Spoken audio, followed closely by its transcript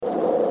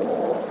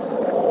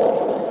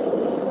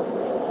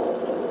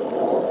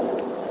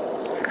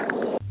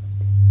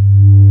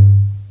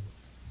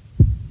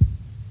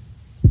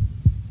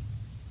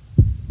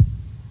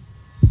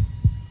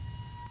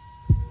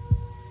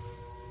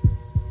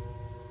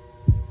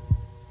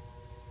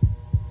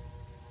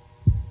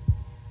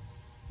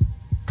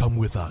Come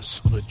with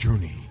us on a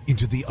journey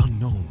into the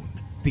unknown,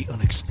 the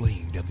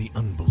unexplained, and the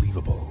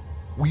unbelievable.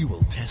 We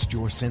will test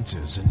your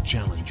senses and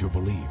challenge your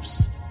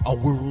beliefs. A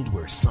world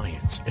where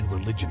science and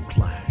religion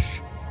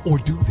clash. Or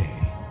do they?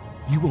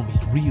 You will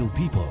meet real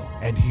people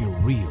and hear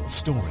real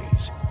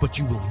stories, but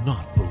you will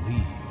not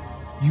believe.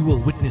 You will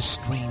witness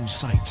strange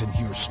sights and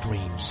hear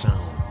strange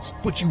sounds,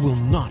 but you will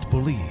not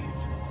believe.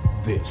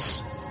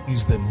 This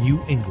is the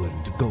New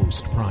England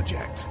Ghost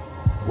Project.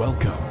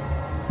 Welcome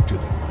to the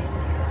Nightmare.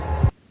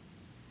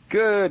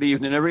 Good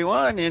evening,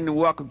 everyone, and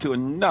welcome to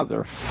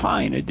another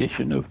fine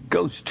edition of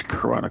Ghost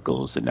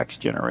Chronicles: The Next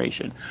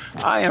Generation.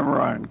 I am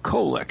Ron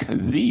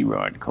Kolek, the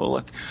Ron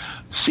Kolek,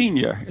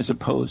 Senior, as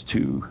opposed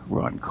to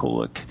Ron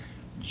Kolek,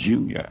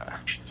 Jr.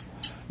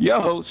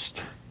 Your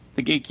host,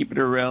 the gatekeeper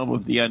to the realm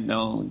of the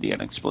unknown, the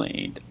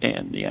unexplained,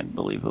 and the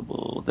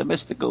unbelievable, the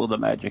mystical, the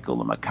magical,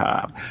 the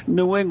macabre,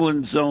 New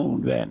England's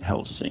own Van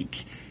Helsing.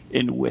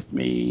 And with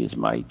me is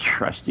my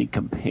trusty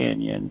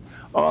companion,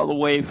 all the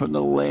way from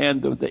the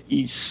land of the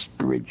East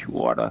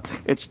Bridgewater.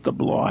 It's the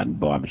blonde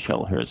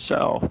bombshell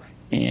herself,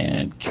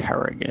 Ann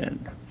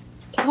Kerrigan.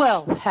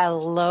 Well,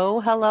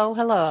 hello.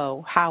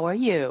 How are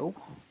you?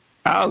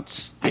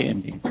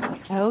 Outstanding.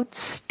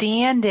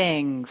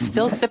 Outstanding.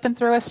 Still sipping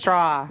through a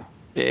straw.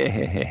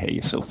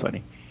 You're so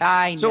funny.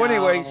 I know. So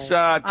anyways,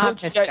 I'm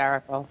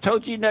hysterical.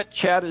 TogiNet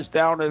chat is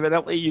down.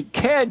 Evidently, you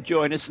can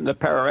join us in the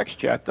ParaX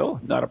chat,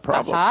 though. Not a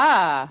problem.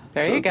 Aha.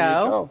 There you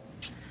go.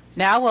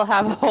 Now we'll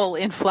have a whole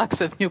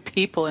influx of new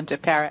people into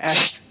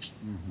ParaX.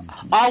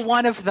 All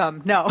one of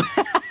them. No.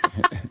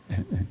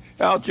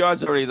 Well,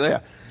 John's already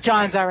there.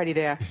 John's already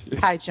there.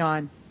 Hi,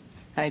 John.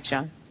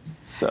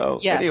 So,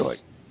 yes. Anyway.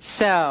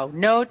 So,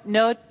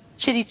 no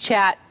chitty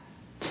chat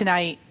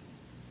tonight.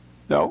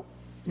 No?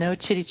 No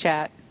chitty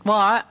chat.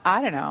 Well,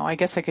 I don't know. I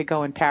guess I could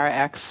go in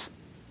ParaX.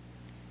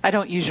 I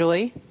don't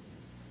usually.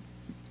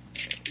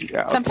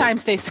 Yeah, okay.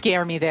 Sometimes they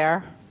scare me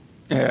there.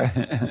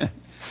 Yeah.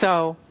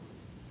 So,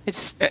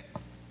 it's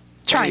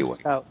trying anyway.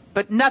 to vote.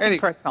 But nothing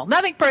personal.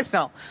 Nothing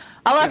personal.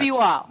 I love you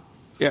all.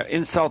 Yeah,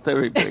 insult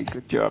everybody.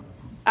 Good job.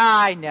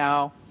 I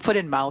know. Foot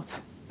in mouth.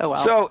 Oh,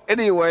 well. So,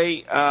 anyway,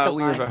 we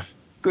line. have a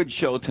good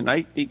show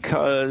tonight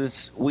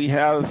because we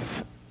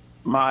have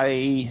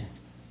my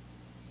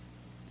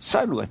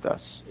son with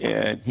us,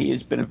 and he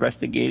has been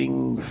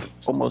investigating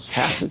almost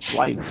half his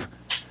life,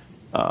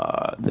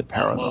 the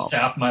paranormal. Almost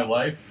half my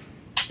life?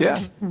 Yeah.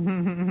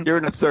 You're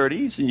in the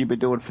 30s, and you've been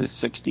doing it for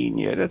 16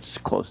 years. That's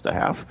close to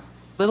half.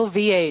 Little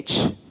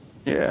VH.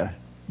 Yeah.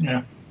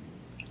 Yeah.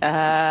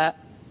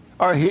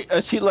 Or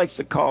as he likes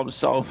to call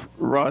himself,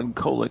 Ron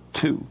Kolek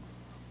 2.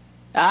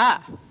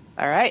 Ah,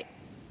 all right.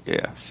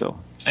 Yeah, so.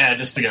 Yeah,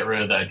 just to get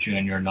rid of that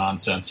junior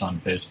nonsense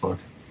on Facebook.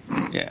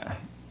 Yeah.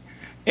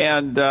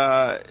 And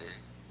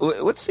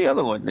what's the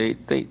other one? They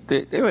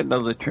have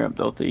another term,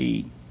 don't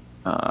they,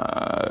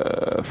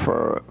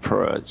 for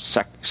a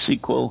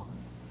sequel?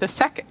 The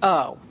second.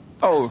 Oh.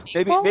 Oh,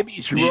 sequel? maybe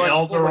it's The Ron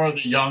elder Kolek. or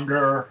the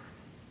younger.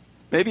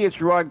 Maybe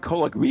it's Ron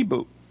Kolek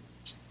reboot.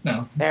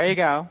 No. There you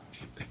go.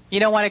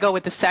 You don't want to go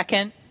with the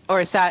second, or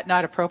is that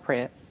not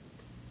appropriate?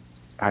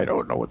 I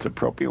don't know what's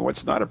appropriate and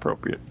what's not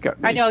appropriate.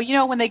 Got me. I know. You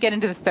know, when they get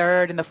into the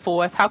third and the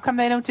fourth, how come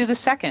they don't do the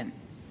second?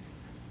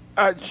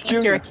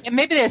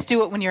 Maybe they just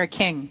do it when you're a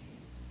king.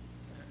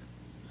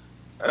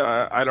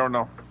 I don't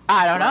know.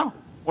 I don't know.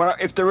 Well,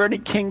 if there are any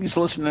kings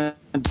listening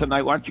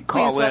tonight, why don't you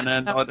call Please in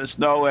and let us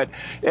know at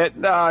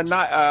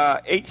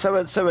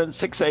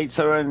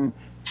 877-687.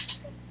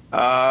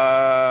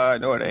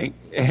 No, it ain't.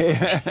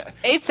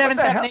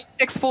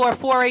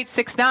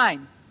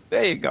 877-864-4869.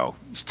 There you go.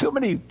 There's too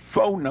many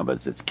phone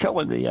numbers. It's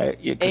killing me.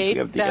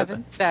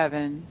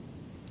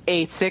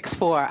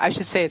 877-864. I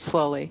should say it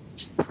slowly.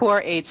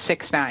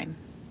 4869.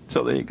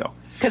 So there you go.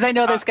 Because I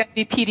know there's going to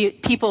be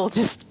people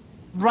just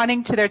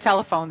running to their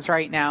telephones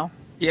right now.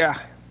 Yeah.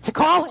 To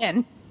call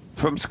in.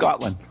 From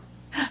Scotland.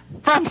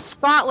 From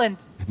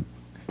Scotland.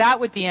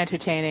 That would be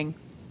entertaining.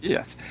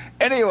 Yes.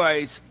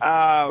 Anyways,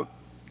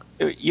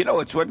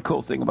 it's one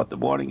cool thing about the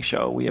morning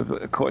show. We have,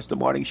 of course, the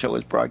morning show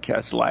is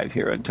broadcast live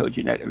here on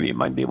TogiNet every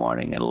Monday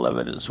morning at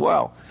 11 as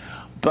well.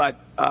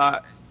 But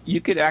you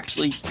could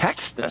actually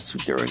text us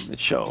during the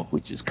show,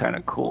 which is kind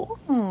of cool.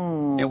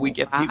 And we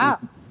get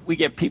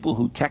people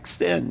who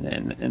text in,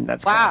 and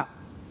that's wow.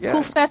 Yeah.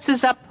 Who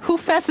fesses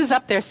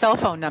up their cell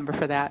phone number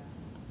for that?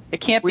 It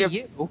can't be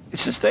you.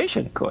 It's the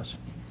station, of course.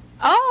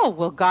 Oh,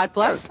 well, God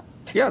bless them.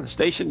 Yeah, the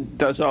station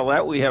does all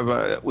that. We have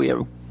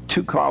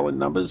 2 call-in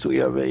numbers. We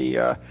have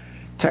a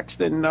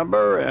text-in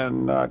number,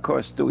 and of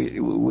course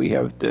we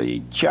have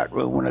the chat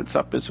room when it's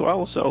up as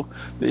well. So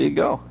there you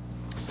go.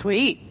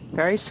 Sweet,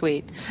 very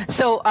sweet.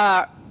 So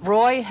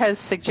Roy has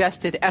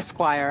suggested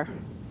Esquire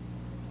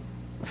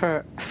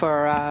for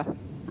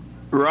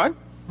Ron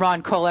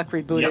Kolek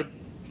rebooted. Yep.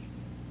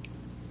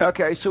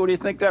 Okay, so what do you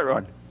think that,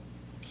 Ron?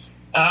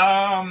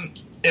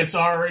 It's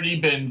already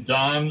been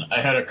done. I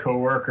had a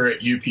coworker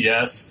at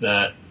UPS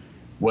that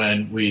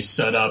when we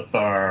set up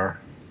our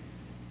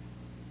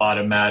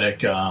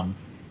automatic,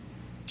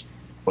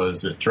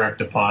 direct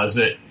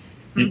deposit,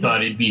 He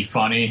thought he'd be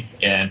funny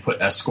and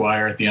put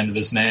Esquire at the end of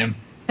his name.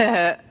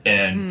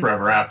 And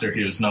forever after,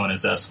 he was known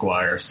as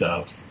Esquire.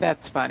 So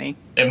That's funny.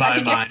 in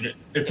my mind,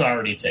 it's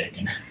already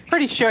taken.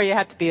 Pretty sure you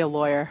had to be a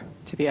lawyer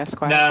to be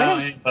Esquire. No,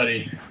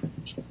 anybody.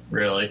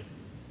 Really?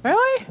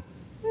 Really?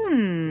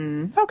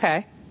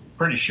 Okay.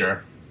 Pretty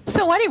sure.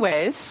 So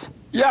anyways,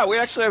 Yeah, we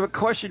actually have a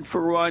question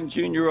for Ron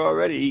Jr.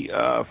 already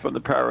from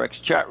the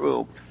Pararex chat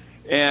room.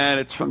 And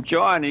it's from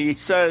John. He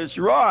says,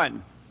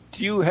 Ron,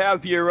 do you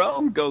have your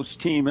own ghost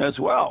team as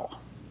well?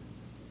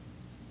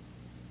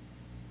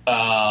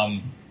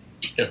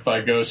 If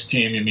by ghost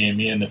team you mean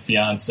me and the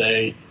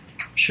fiance,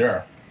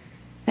 sure.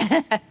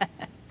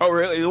 Oh,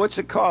 really? What's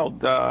it called?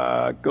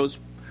 Ghost...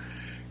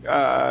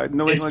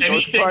 New England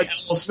Ghost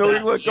Project. New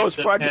England Ghost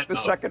Project the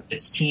second.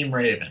 It's Team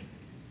Raven.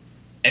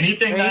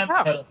 Anything There you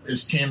that go.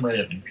 is Team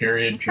Raven.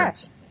 Period. Pure.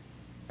 Okay.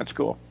 That's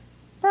cool.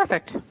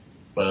 perfect.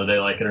 Whether they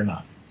like it or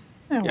not.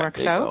 It Yeah,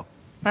 works there you out.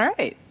 All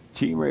right.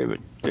 Team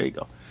Raven. There you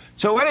go.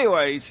 So,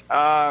 anyways,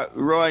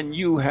 Ron,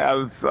 you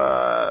have.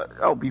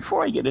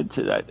 Before I get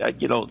into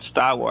that,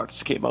 Star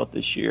Wars came out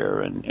this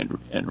year, and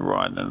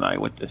Ron and I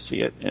went to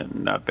see it,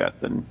 and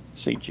Beth and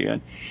St.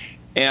 John,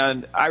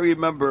 and I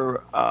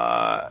remember.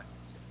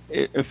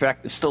 In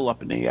fact, it's still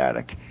up in the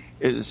attic.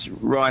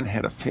 Ron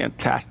had a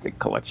fantastic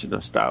collection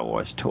of Star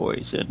Wars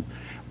toys, and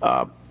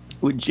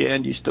when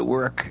Jan used to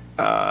work,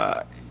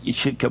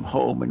 she'd come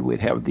home and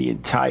we'd have the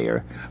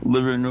entire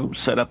living room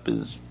set up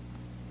as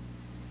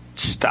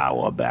Star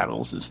Wars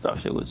battles and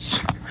stuff.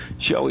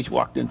 She always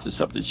walked into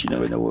something she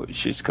never knew what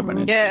she's coming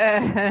into.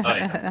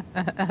 Yeah.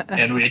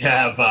 And we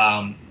have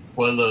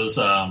one of those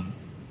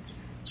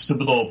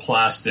stupid little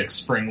plastic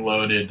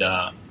spring-loaded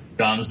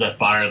guns that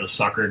fire the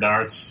sucker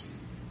darts.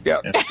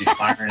 Yep, And be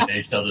firing at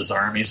each other's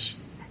armies.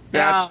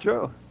 that's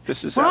true.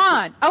 This is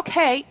Ron,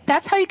 okay,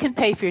 that's how you can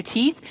pay for your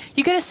teeth.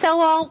 You got to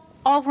sell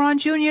all Ron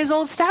Jr.'s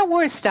old Star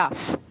Wars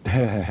stuff.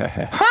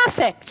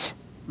 Perfect.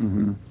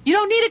 Mm-hmm. You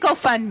don't need to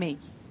GoFundMe.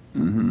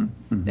 Mm-hmm.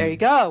 Mm-hmm. There you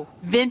go.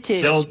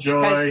 Vintage.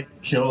 Killjoy,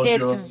 Killjoy.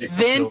 It's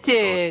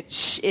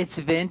vintage. It's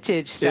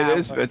vintage Star It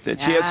is Wars.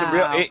 vintage. He has some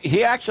real.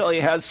 He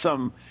actually has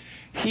some.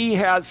 He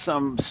has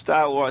some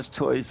Star Wars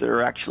toys that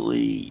are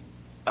actually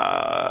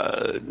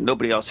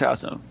nobody else has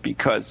them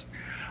because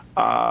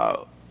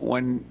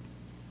when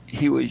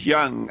he was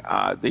young,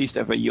 they used to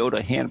have a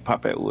Yoda hand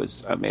puppet. It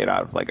was made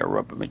out of like a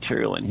rubber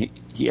material, and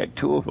he had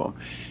two of them.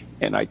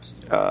 And I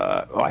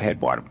had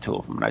bought him two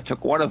of them, and I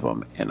took one of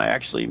them, and I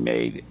actually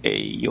made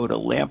a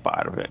Yoda lamp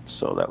out of it.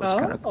 So that was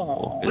kind of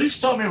cool.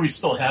 Please tell me we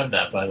still have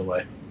that, by the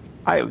way.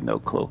 I have no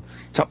clue.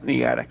 It's up in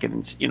the attic,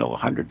 and it's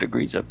 100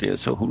 degrees up there,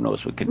 so who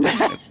knows what can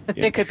happen.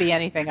 It could be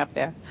anything up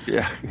there.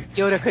 Yeah.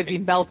 Yoda could be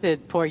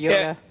melted. Poor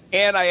Yoda.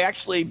 And I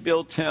actually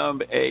built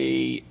him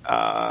a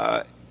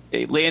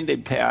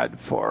landing pad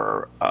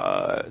for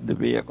the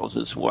vehicles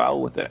as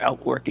well, with an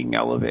outworking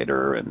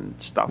elevator and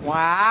stuff.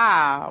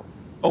 Wow.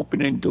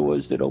 Opening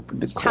doors that open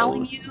to close.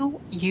 Telling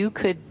you, you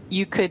could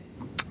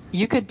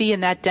be in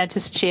that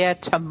dentist chair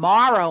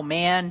tomorrow,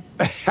 man.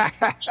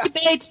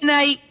 eBay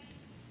tonight,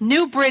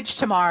 new bridge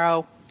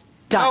tomorrow.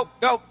 Done.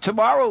 No.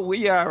 Tomorrow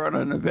we are on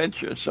an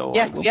adventure. So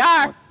Yes, we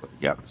are.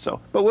 Yeah. So,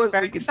 but we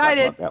can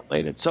excited. talk about that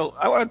later. So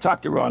I want to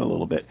talk to Ron a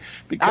little bit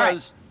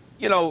because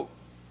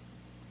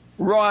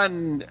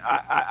Ron,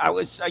 I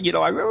was, I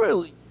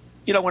remember,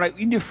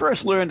 when you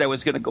first learned I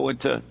was going to go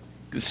into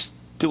this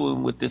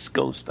doing with this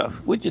ghost stuff,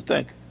 what'd you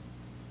think?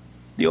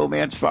 The old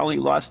man's finally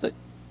lost it.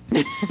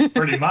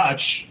 Pretty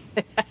much.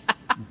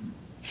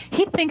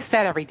 He thinks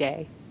that every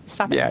day.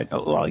 Stop it. Yeah.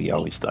 Well, he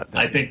always thought that.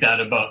 I think that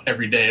about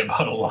every day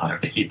about a lot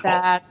of people.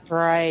 That's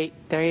right.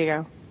 There you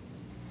go.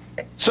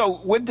 So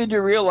when did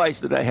you realize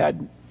that I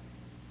had,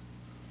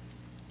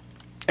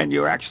 and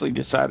you actually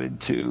decided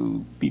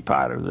to be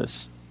part of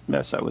this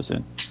mess I was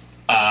in?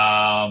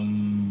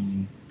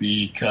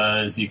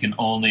 Because you can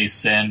only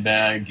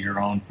sandbag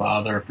your own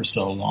father for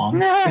so long.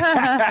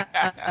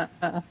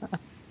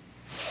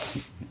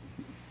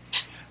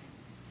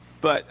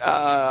 But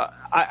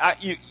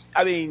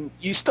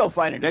you still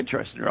find it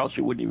interesting, or else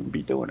you wouldn't even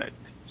be doing it.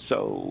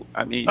 So,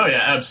 I mean, Oh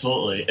yeah,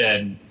 absolutely.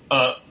 And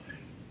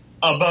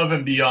above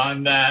and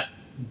beyond that,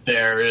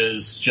 there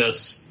is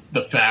just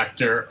the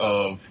factor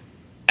of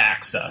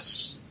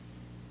access.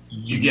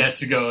 You get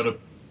to go to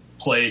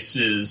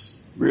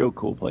places, real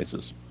cool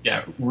places.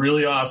 yeah,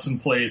 really awesome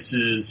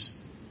places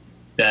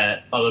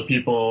that other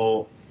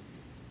people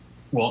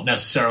won't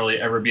necessarily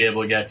ever be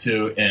able to get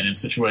to, and in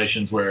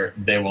situations where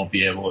they won't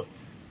be able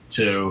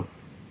to.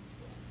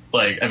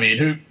 Like, I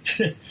mean,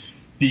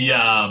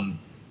 the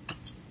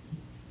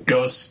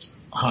ghost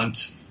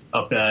hunt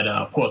up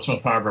at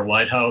Portsmouth Harbor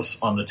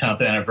Lighthouse on the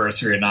 10th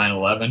anniversary of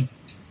 9/11.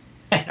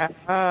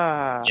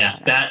 Yeah,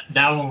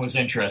 that one was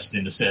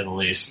interesting to say the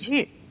least.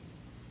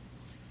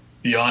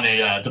 Be on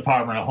a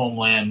Department of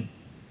Homeland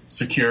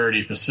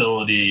Security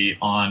facility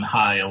on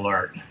high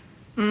alert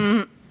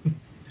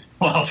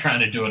while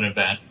trying to do an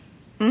event.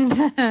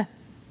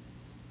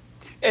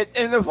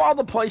 And of all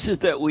the places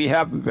that we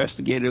have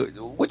investigated,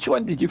 which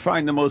one did you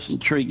find the most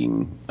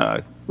intriguing,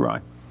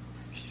 Ron?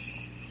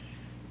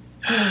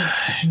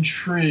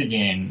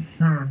 intriguing.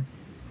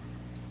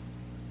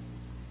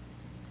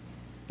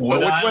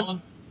 Wood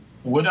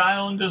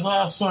Island is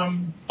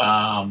awesome.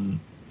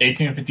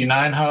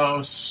 1859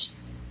 House.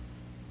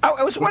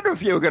 I was wondering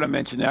if you were going to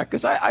mention that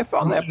because I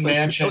found that place.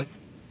 Mansion.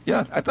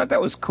 Yeah, I thought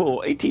that was cool.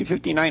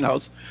 1859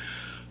 House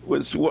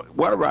was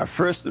one of our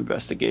first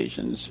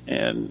investigations,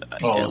 and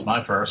it was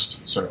my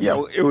first. Certainly.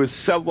 Yeah, it was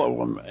several of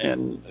them,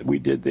 and we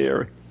did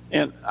there,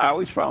 and I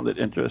always found it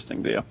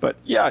interesting there. But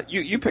yeah,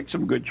 you picked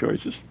some good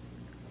choices.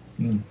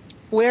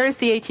 Where is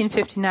the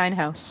 1859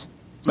 house?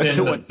 It's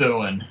in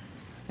Methuen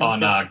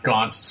on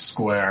Gaunt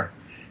Square.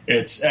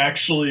 It's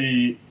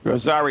actually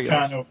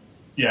Rosario.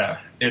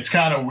 It's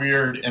kind of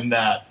weird in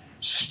that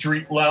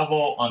street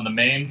level on the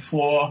main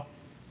floor.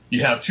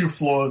 You have 2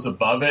 floors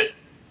above it,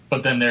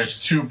 but then there's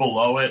 2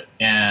 below it,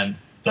 and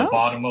the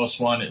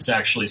bottommost one is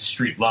actually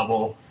street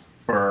level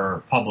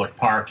for public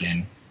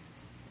parking.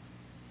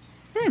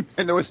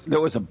 And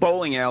there was a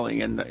bowling alley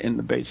in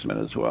the basement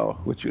as well,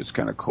 which was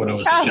kind of cool. When it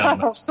was a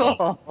gentleman's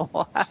club.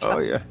 Oh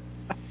yeah.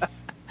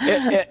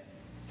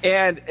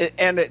 And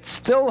it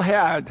still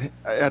had,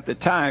 at the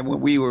time when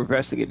we were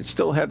investigating, it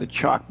still had the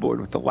chalkboard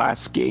with the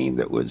last game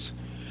that was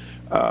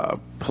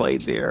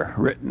played there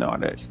written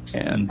on it.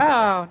 And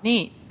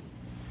neat.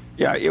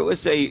 Yeah, it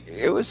was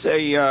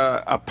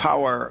a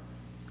power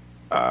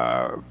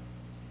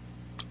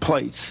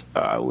place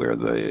where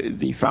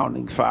the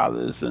founding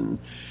fathers and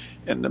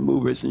the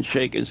movers and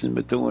shakers in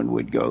Methuen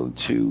would go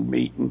to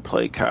meet and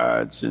play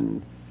cards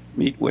and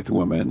meet with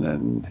women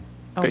and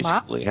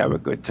basically have a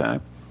good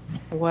time.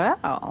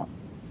 Wow.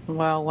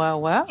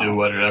 Well. Do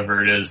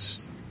whatever it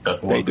is that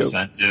the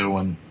 1% do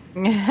when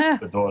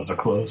the doors are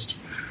closed.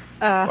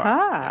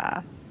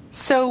 Wow.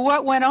 So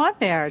what went on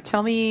there?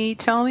 Tell me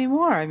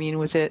more. I mean,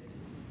 was it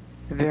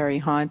very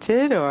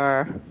haunted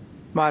or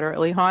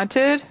moderately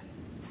haunted?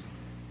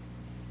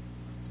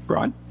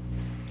 Ron?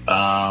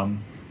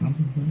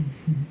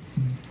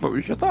 What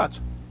was your thoughts?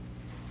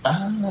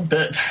 Ron,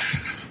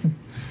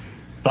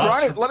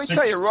 let me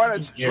tell you, Ron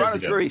is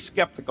very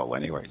skeptical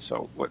anyway.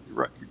 So,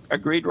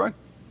 agreed, Ron?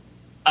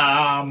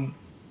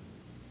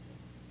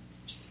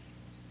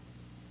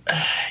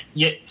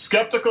 Yeah,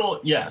 skeptical,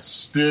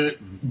 yes.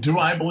 Do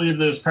I believe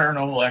there's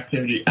paranormal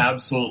activity?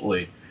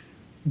 Absolutely.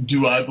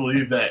 Do I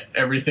believe that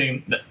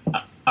everything that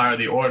out of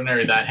the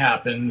ordinary that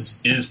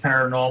happens is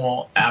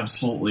paranormal?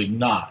 Absolutely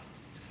not.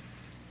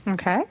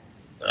 Okay.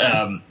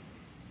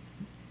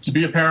 To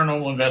be a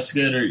paranormal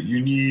investigator, you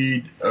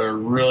need a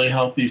really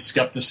healthy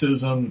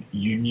skepticism.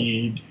 You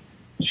need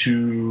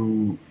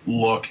to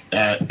look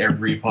at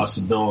every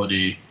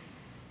possibility.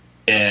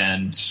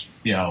 And,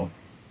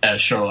 as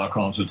Sherlock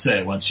Holmes would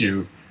say, once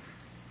you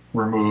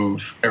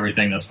remove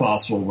everything that's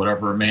possible,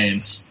 whatever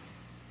remains,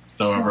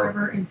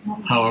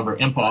 however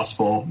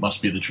impossible,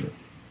 must be the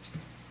truth.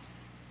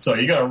 So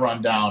you got to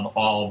run down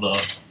all the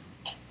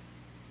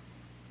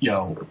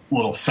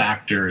little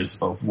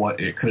factors of what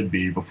it could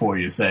be before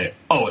you say,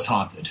 oh, it's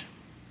haunted.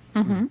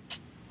 Mm-hmm.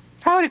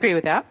 I would agree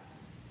with that.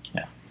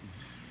 Yeah.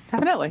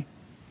 Definitely.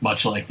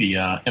 Much like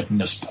the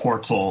infamous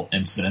portal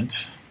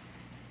incident.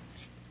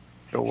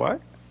 The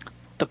what?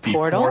 The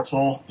portal? The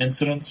portal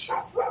incident.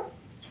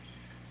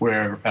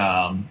 Where...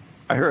 I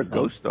heard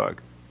Ghost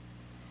Dog.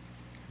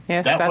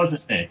 Yes, that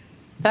wasn't me.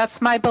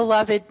 That's my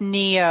beloved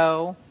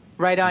Neo,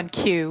 right on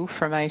cue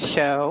for my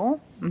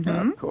show. Mm-hmm.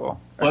 Oh, cool.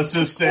 Let's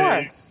just say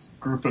a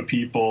group of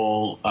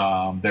people,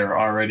 they're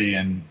already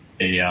in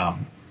a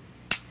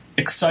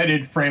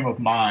excited frame of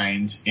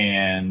mind,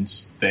 and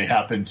they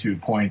happen to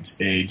point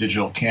a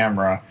digital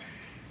camera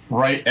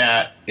right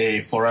at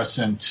a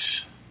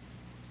fluorescent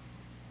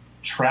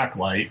track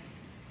light.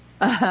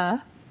 Uh-huh.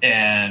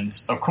 And,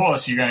 of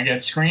course, you're going to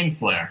get screen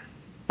flare.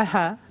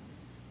 Uh-huh.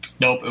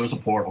 Nope, it was a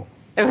portal.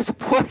 It was a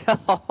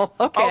portal.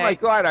 Okay. Oh, my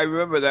God, I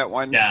remember that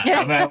one. Yeah,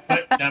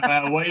 no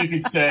matter what you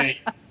could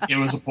say, it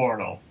was a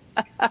portal.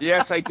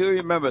 Yes, I do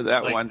remember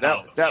that one.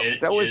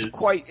 That was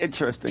quite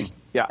interesting.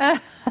 Yeah.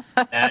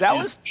 that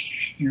was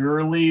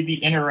purely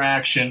the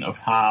interaction of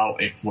how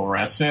a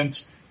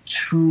fluorescent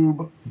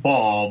tube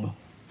bulb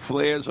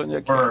flares on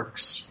your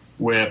works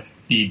with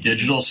the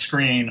digital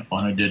screen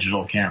on a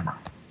digital camera.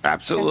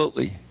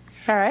 Absolutely.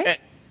 All right.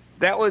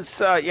 That was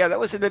that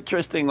was an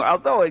interesting.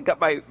 Although I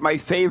got my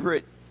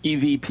favorite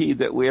EVP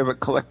that we ever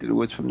collected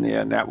was from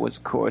there, and that was,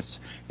 of course,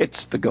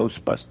 it's the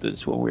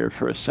Ghostbusters when we were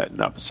first setting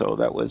up. So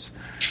that was,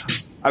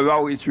 I've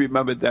always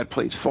remembered that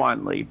place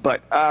fondly.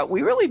 But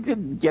we really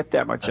didn't get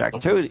that much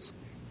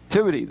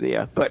activity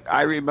there. But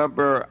I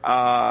remember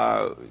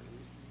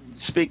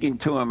speaking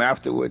to them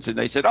afterwards, and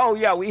they said, "Oh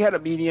yeah, we had a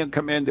medium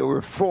come in. There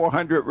were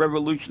 400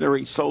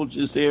 Revolutionary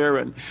soldiers there,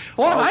 and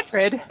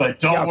 400. But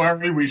don't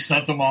worry, we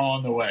sent them all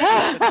on the way.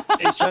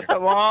 They sent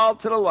them all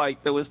to the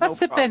light. There was must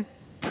have been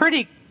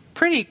pretty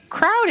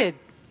crowded.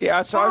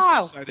 Yeah, so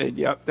I was excited.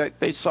 Yeah,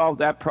 they solved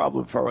that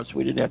problem for us.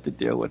 We didn't have to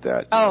deal with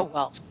that. Oh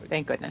well,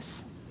 thank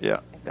goodness.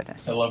 Yeah, thank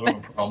goodness. I love it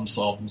when problems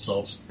solve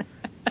themselves.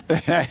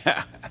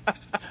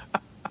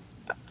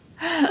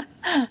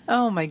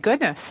 Oh my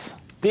goodness.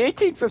 The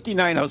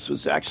 1859 house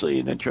was actually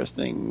an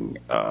interesting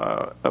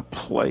a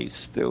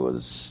place. There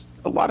was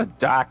a lot of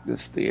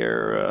darkness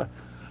there,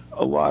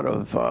 a lot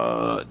of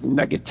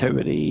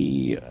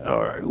negativity,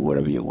 or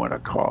whatever you want to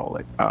call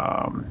it.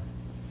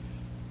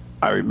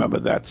 I remember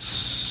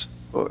that's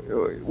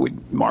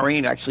when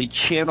Maureen actually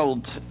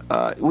channeled.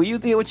 Were you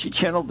there when she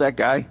channeled that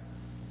guy,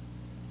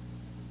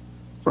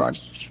 Ron?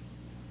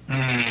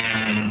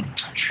 In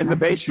the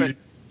basement?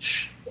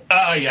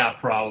 Yeah,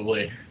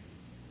 probably.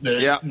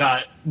 Yeah.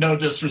 No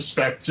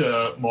disrespect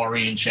to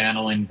Maureen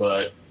channeling,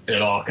 but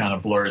it all kind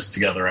of blurs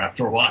together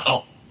after a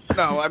while.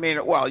 No, I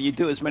mean, well, you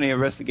do as many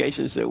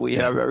investigations that we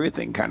have,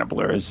 everything kind of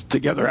blurs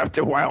together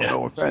after a while,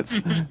 no offense.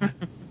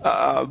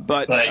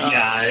 But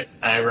yeah,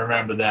 I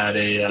remember that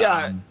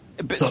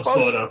some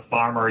sort of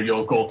farmer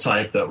yokel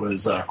type that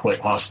was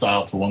quite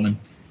hostile to women.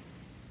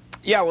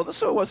 Yeah, well,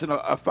 this one wasn't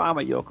a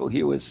farmer yokel.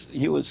 He was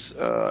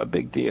a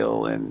big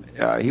deal, and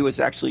he was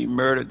actually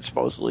murdered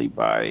supposedly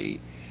by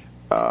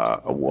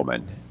a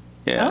woman.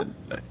 And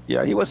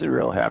yeah, he wasn't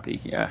real happy.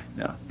 Yeah,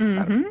 no.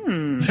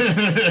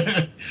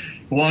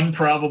 One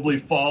probably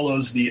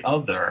follows the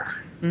other.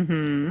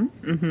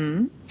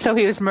 So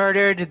he was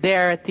murdered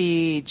there at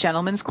the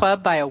Gentleman's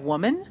Club by a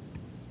woman?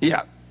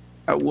 Yeah,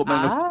 a woman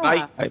of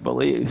night, I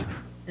believe.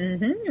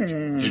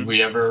 Did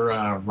we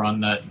ever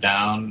run that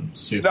down?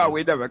 No,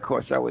 we never. Of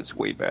course, that was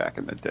way back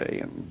in the day,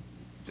 and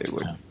they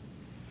would.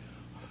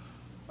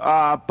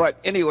 But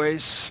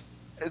anyways,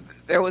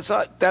 there was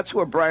that's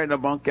where Brian the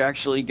Monk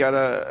actually got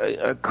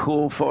a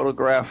cool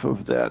photograph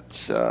of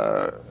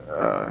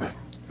that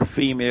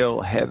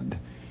female head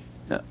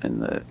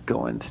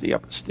going to the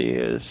upper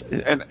stairs,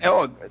 and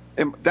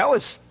that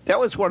was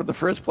one of the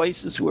first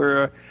places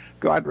where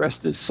God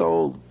rest his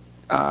soul,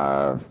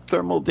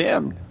 Thermal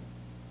Dam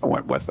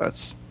went with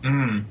us.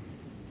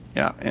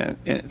 Yeah,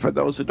 and for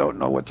those who don't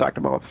know, we're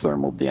talking about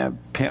Thermal Dam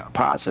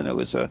Parson. It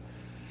was a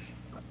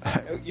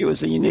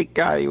unique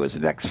guy. He was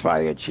an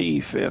ex-fire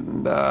chief,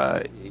 and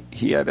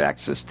he had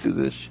access to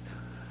this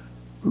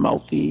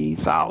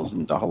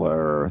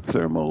multi-$1,000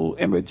 thermal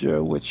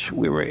imager, which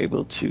we were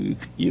able to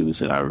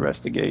use in our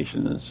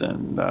investigations.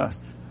 And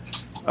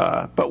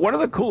but one of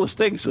the coolest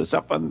things was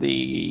up on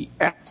the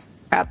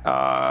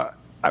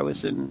I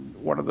was in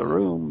one of the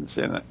rooms,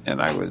 and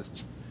I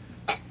was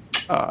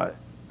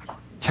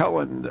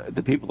telling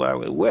the people that I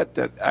was with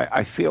that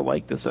I feel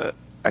like there's a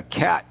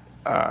cat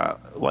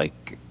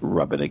like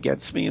rubbing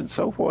against me and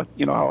so forth.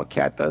 You know how a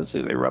cat does?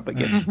 They rub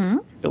against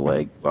your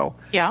leg. Well,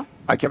 yeah.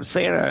 I kept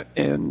saying it,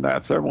 and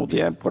Thermal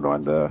Dan put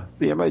on the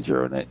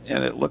imager, and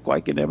it looked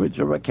like an image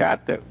of a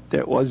cat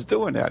that was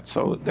doing that.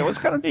 So that was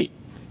kind of neat.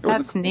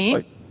 That's neat.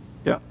 Place.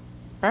 Yeah.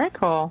 Very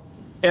cool.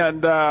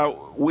 And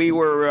we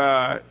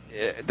were.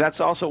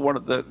 That's also one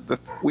of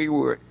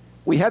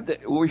when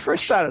we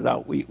first started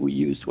out, we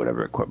used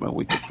whatever equipment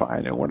we could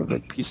find, and one of the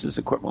pieces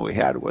of equipment we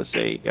had was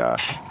the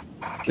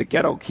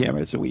ghetto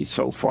cameras that we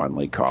so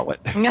fondly call it.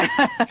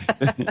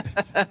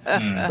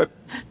 But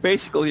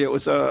basically, it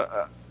was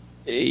a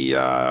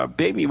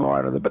baby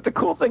monitor. But the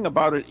cool thing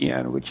about it,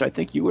 Ian, which I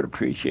think you would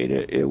appreciate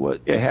it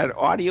had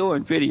audio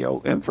and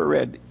video,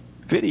 infrared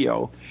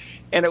video,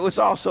 and it was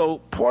also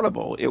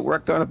portable. It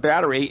worked on a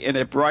battery, and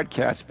it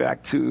broadcast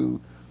back to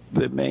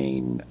the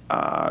main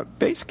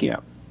base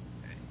camp.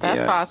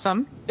 That's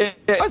awesome. It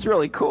was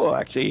really cool,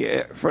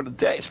 actually, for the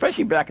day,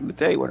 especially back in the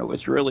day when it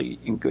was really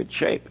in good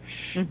shape.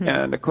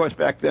 And, of course,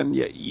 back then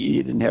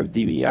you didn't have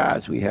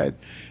DVRs. We had,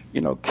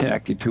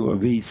 connected to a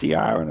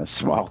VCR and a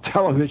small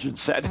television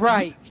set.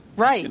 Right,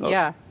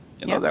 yeah.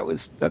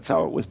 That's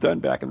how it was done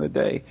back in the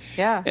day.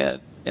 Yeah.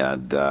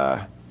 And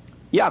I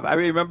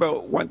remember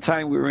one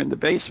time we were in the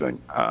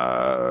basement.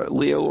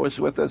 Leo was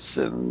with us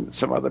and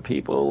some other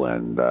people,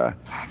 and the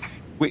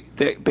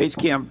base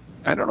camp.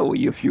 I don't know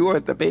if you were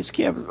at the base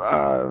camp,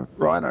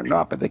 Ron, or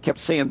not, but they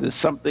kept saying there's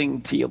something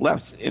to your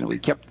left, and we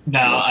kept. No,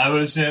 I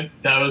was in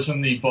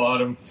the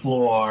bottom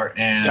floor,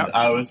 and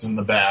I was in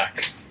the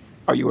back.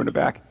 Oh, you were in the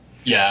back?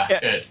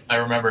 Yeah, I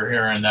remember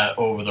hearing that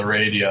over the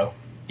radio.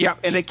 Yeah,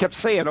 and they kept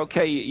saying,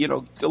 okay, a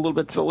little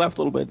bit to the left,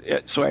 a little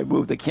bit. So I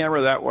moved the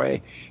camera that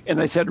way, and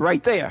they said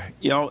right there,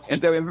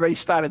 and then everybody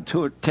started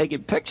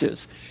taking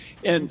pictures.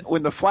 And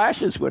when the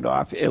flashes went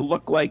off, it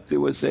looked like there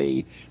was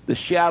the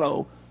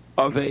shadow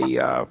of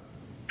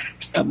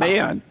a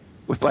man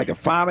with like a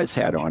farmer's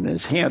hat on, and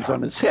his hands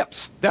on his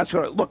hips. That's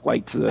what it looked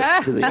like to the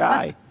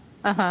eye.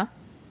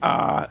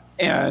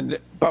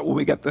 But when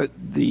we got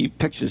the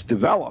pictures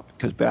developed,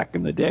 because back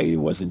in the day it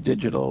wasn't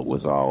digital, it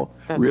was all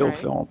real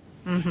film.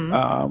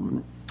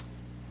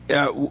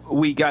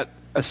 We got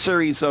a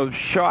series of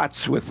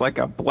shots with like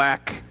a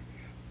black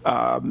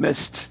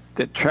mist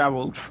that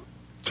traveled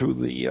through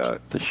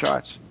the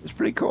shots. It was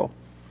pretty cool.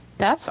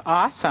 That's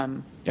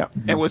awesome. Yeah,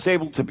 and was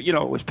able to,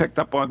 it was picked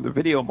up on the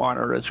video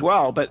monitor as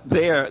well, but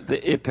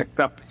it picked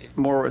up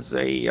more as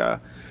a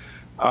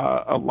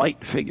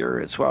light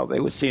figure as well. They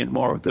were seeing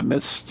more of the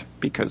mist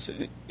because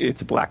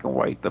it's black and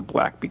white. The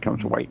black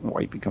becomes white and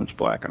white becomes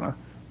black on a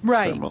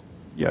right. thermal.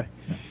 Yeah.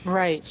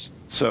 Right.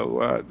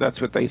 So that's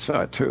what they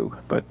saw too.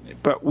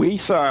 But we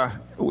saw,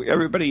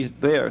 everybody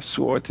there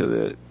swore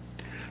that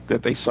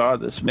they saw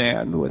this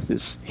man with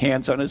his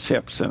hands on his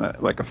hips and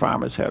like a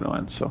farmer's hat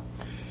on. So,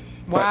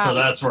 Wow. So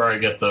that's where I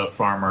get the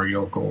farmer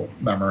yokel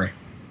memory.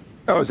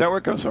 oh, is that where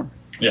it comes from?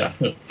 Yeah.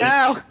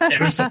 Oh.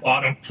 It was the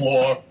bottom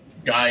floor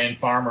guy in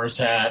farmer's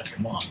hat.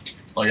 Come on.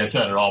 Like I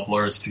said, it all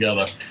blurs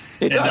together.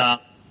 It And does.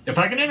 if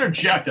I can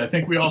interject, I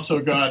think we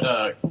also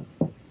got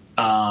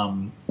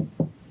a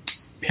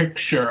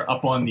picture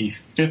up on the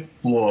 5th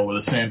floor where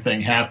the same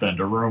thing happened.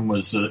 A room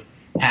was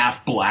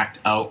half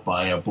blacked out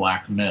by a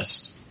black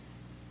mist.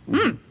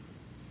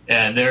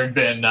 And there had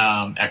been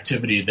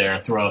activity there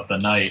throughout the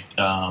night.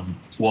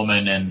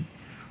 Woman in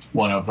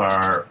one of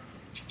our...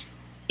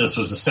 This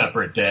was a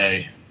separate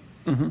day.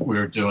 We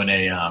were doing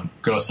a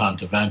ghost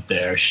hunt event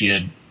there. She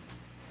had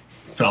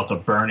felt a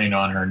burning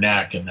on her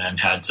neck and then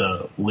had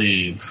to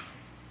leave.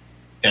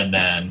 And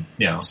then,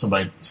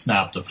 somebody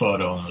snapped a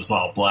photo and it was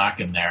all black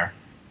in there.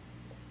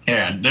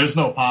 And there's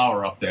no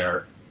power up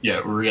there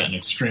yet. We're getting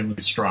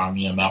extremely strong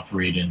EMF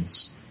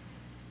readings.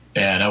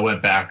 And I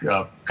went back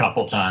a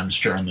couple times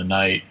during the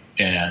night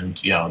and,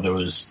 there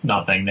was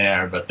nothing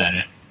there, but then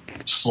it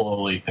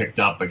slowly picked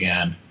up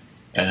again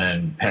and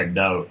then pegged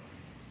out.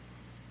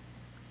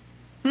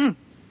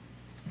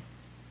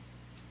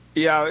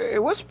 Yeah,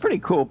 it was a pretty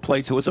cool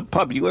place. It was a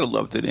pub. You would have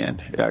loved it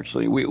in.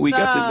 Actually, we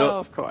got to know.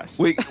 Of course.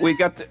 We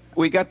got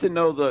to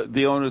know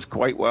the owners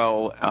quite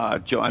well,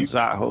 John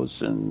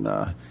Zahos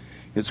and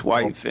his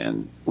wife,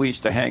 and we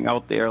used to hang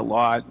out there a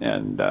lot.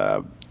 And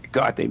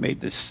God, they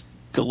made this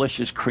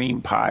delicious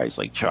cream pies,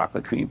 like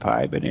chocolate cream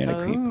pie,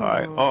 banana cream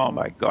pie. Oh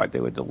my God, they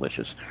were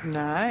delicious.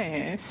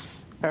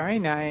 Nice. Very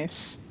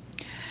nice.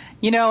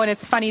 And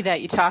it's funny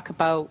that you talk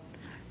about,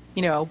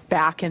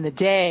 back in the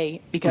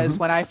day, because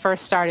when I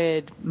first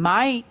started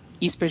my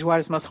East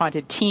Bridgewater's Most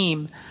Haunted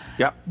team,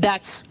 Yep.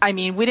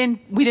 we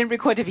didn't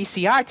record to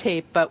VCR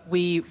tape, but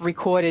we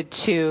recorded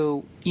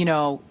to,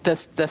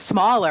 the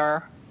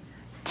smaller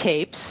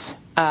tapes.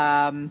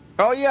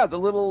 Oh yeah, the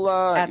little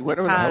At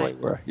whatever the the hell time.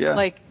 they were.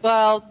 Yeah.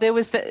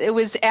 It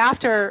was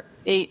after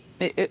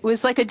it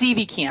was like a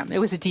DV cam. It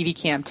was a DV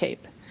cam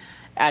tape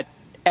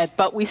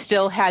but we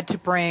still had to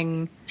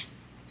bring,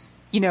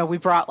 we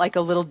brought like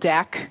a little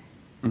deck,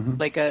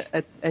 like a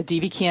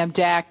DV cam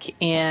deck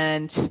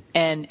and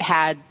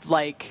had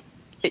like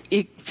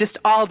it just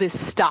all this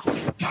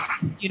stuff,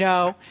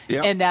 Yeah.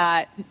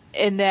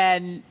 and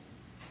then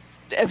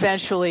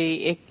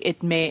eventually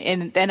it made,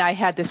 and then I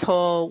had this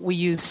whole, we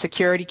used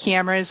security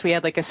cameras. We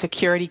had like a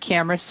security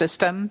camera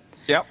system.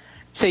 Yep.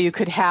 So you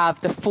could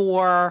have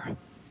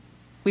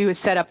we would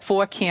set up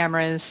 4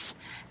 cameras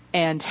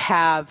and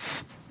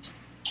have,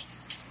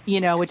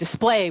 a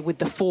display with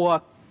the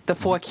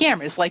four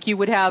cameras like you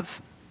would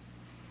have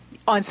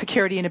on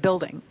security in a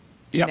building.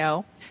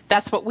 Yep.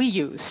 That's what we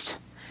used.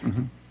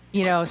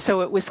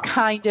 So it was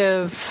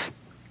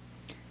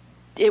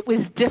it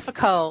was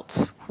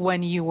difficult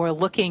when you were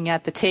looking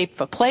at the tape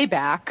for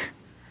playback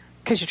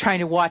because you're trying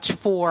to watch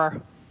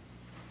four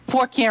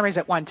cameras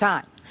at one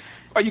time.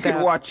 Oh, you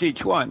could watch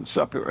each one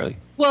separately.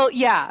 Well,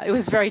 yeah, it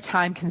was very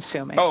time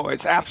consuming. Oh,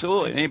 it's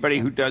absolutely. Anybody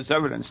who does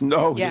evidence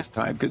knows it's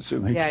time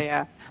consuming.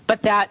 Yeah.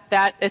 But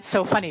that it's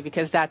so funny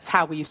because that's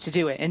how we used to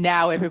do it. And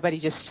now everybody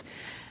just,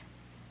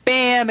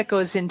 bam, it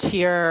goes into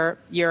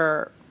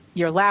your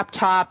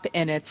laptop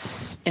and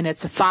it's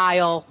a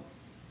file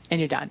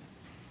and you're done.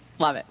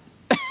 Love it.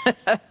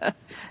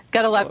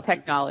 Gotta love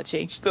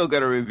technology. Still got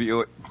to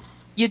review it.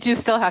 You do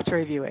still have to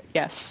review it,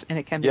 yes, and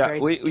it can be very.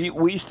 Yeah,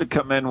 we used to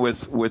come in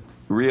with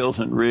reels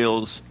and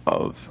reels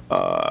of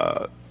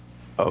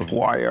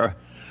wire.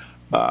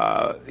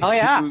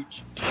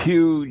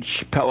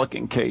 Huge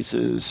Pelican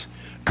cases.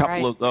 A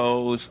couple of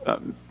those.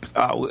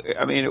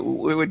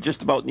 We would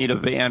just about need a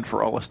van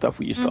for all the stuff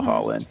we used to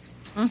haul in.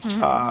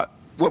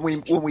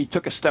 When we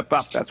took a step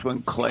up, that's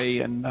when Clay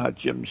and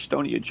Jim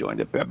Stonia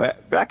joined it.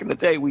 Back in the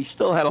day, we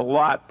still had a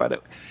lot,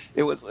 but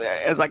it was,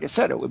 as like I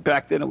said,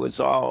 back then it was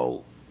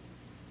all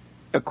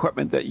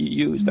equipment that you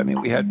used. I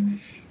mean, we had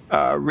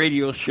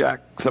Radio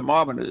Shack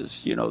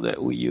thermometers,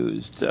 that we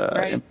used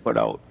and put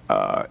out,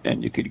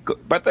 and you could go,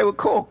 but they were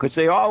cool because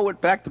they all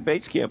went back to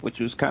base camp, which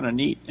was kind of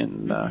neat,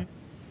 and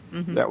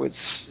that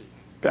was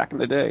back in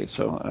the day.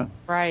 So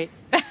right.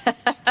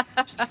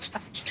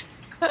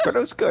 But it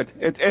was good.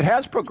 It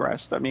has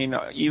progressed. I mean,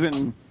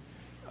 even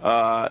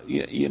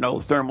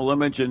thermal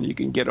imaging, you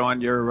can get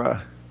on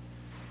your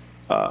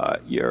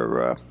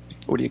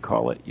what do you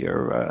call it?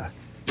 Your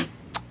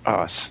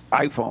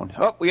iPhone.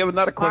 Oh, we have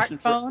another question.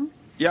 Smartphone?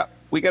 Yeah,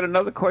 we got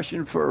another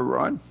question for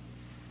Ron.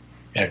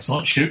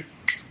 Excellent. Shoot.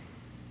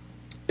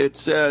 It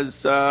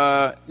says,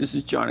 this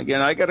is John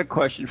again. I got a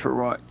question for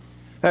Ron.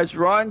 Has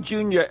Ron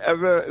Jr.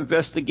 ever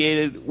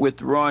investigated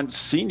with Ron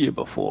Sr.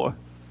 before?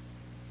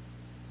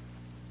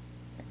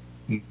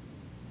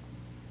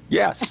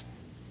 Yes.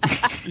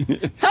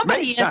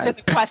 Somebody answered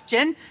the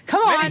question.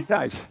 Come on. Many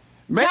times.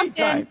 Many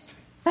times.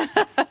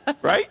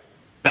 Right?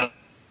 I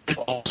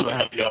also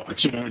had the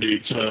opportunity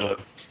to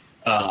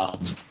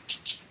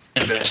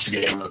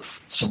investigate with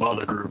some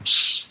other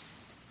groups,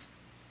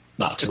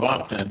 not too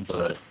often,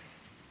 but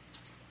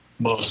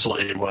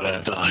mostly what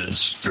I've done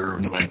is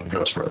through New England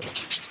Ghost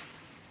Project.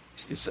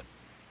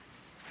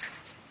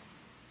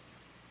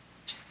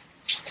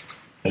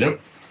 Hello?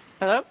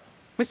 Hello?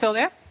 We still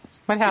there?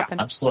 What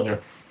happened? I'm still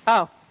here.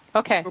 Oh,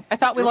 okay. I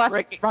thought we You're lost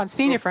breaking- Ron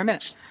Sr. for a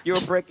minute. You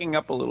were breaking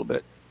up a little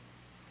bit.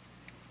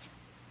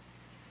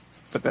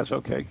 But that's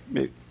okay.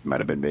 It might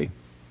have been me.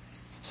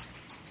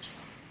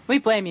 We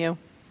blame you.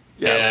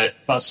 Yeah, it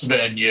must have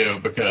been you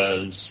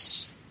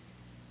because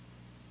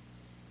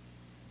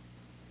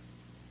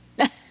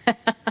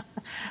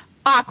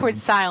Awkward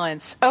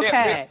silence. Okay.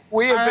 Yeah,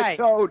 we have All been right.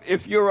 told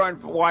if you're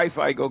on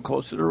Wi-Fi, go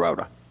close to the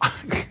router.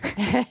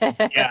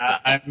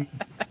 yeah,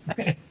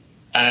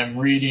 I'm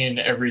reading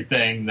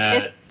everything that.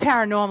 It's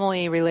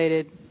paranormally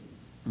related.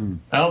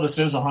 Well, this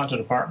is a haunted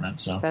apartment,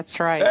 so That's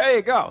right. There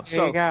you go.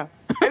 There you go.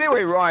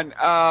 Anyway, Ron,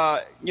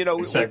 we'll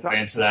segue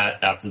into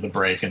that after the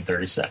break in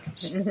 30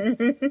 seconds.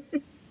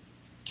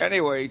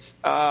 anyways,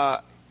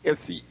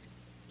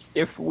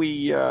 if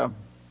we,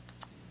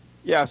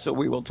 so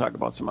we will talk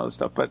about some other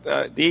stuff. But the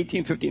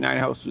 1859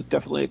 house was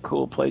definitely a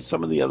cool place.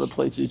 Some of the other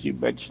places you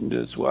mentioned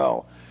as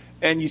well.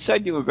 And you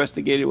said you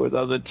investigated with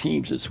other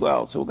teams as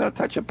well. So we're going to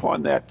touch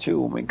upon that too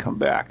when we come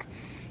back.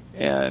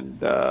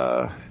 And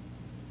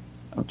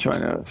I'm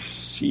trying to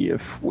see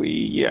if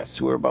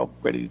we're about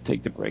ready to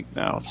take the break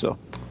now. So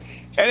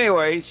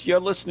anyways,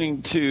 you're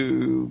listening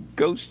to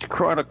Ghost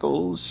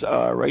Chronicles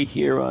right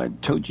here on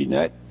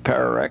TogiNet,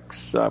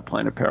 Pararex,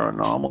 Planet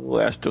Paranormal,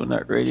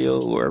 Astronet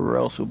Radio, wherever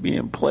else will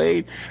be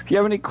played. If you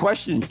have any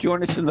questions,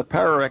 join us in the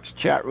Pararex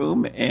chat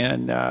room,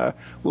 and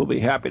we'll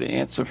be happy to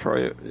answer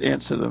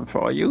them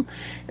for you.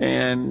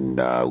 And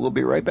we'll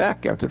be right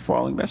back after the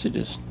following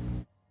messages.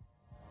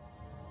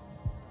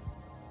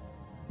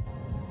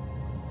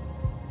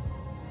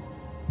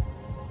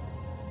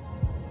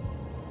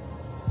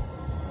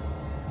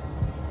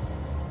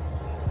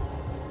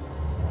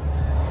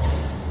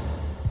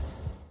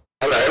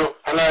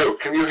 Hello,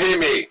 can you hear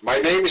me? My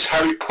name is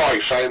Harry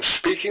Price. I am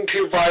speaking to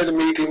you via the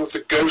medium of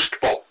the Ghost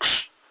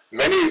Box.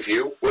 Many of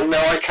you will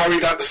know I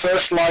carried out the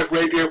first live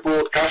radio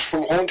broadcast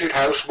from Haunted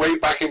House way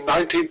back in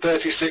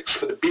 1936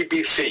 for the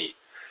BBC.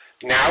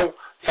 Now,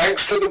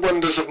 thanks to the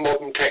wonders of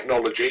modern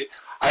technology,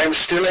 I am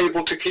still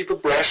able to keep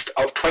abreast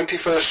of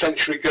 21st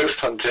century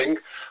ghost hunting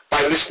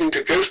by listening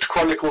to Ghost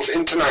Chronicles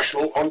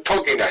International on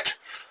TogiNet,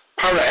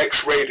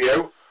 Pararex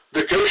Radio,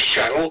 the Ghost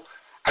Channel,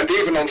 and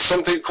even on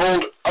something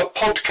called a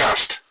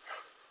podcast.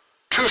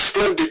 Two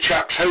splendid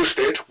chaps host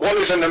it. One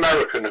is an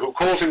American who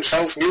calls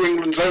himself New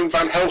England's own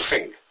Van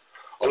Helsing,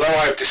 although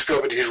I have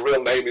discovered his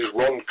real name is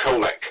Ron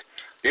Kolek.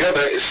 The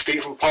other is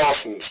Stephen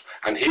Parsons,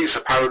 and he's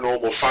a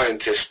paranormal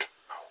scientist.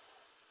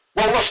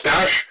 Well,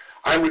 mustache,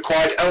 I am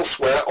required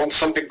elsewhere on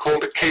something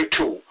called a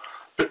K2.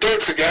 But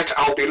don't forget,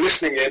 I'll be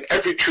listening in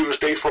every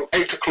Tuesday from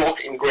 8 o'clock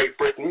in Great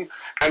Britain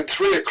and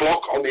 3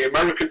 o'clock on the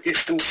American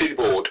Eastern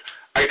Seaboard.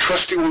 I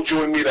trust you will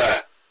join me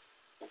there.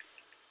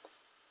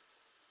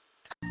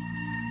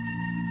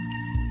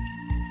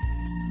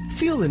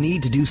 Feel the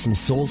need to do some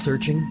soul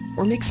searching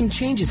or make some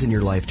changes in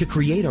your life to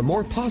create a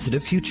more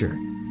positive future?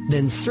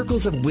 Then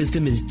Circles of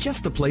Wisdom is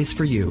just the place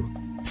for you.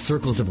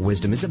 Circles of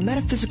Wisdom is a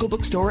metaphysical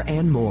bookstore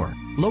and more,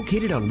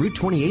 located on Route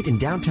 28 in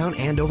downtown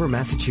Andover,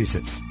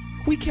 Massachusetts.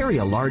 We carry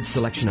a large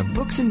selection of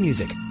books and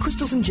music,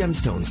 crystals and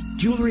gemstones,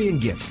 jewelry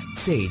and gifts,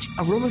 sage,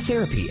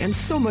 aromatherapy, and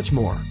so much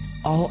more,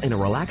 all in a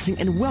relaxing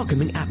and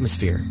welcoming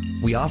atmosphere.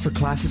 We offer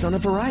classes on a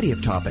variety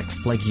of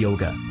topics like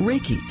yoga,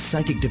 Reiki,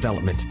 psychic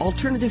development,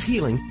 alternative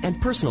healing, and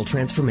personal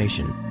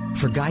transformation.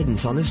 For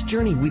guidance on this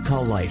journey we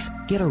call life,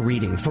 get a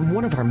reading from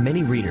one of our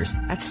many readers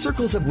at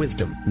Circles of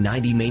Wisdom,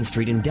 90 Main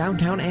Street in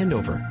downtown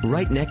Andover,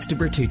 right next to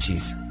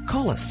Bertucci's.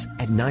 Call us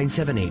at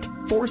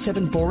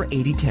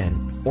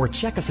 978-474-8010 or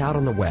check us out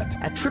on the web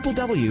at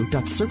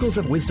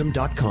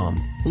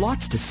www.circlesofwisdom.com.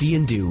 Lots to see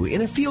and do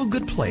in a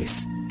feel-good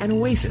place, an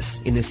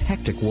oasis in this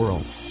hectic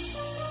world.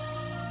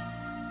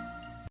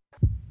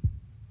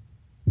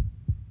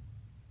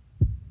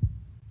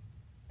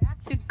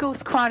 Back to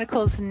Ghost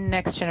Chronicles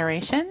Next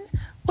Generation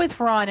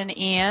with Ron and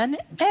Ann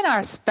and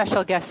our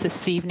special guest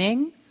this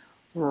evening,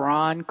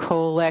 Ron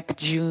Kolek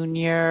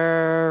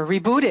Jr.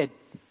 Rebooted.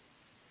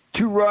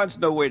 2 Rons,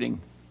 no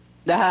waiting.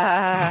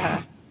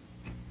 Ah.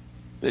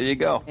 There you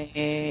go.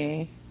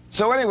 Hey.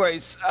 So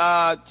anyways,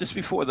 just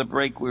before the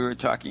break, we were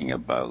talking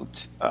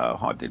about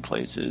haunted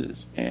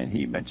places, and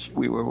he mentioned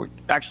we were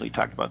actually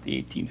talking about the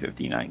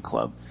 1859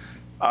 Club.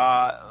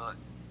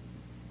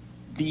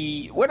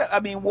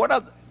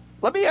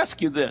 Let me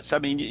ask you this. I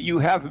mean, you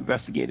have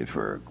investigated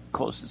for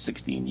close to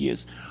 16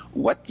 years.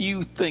 What do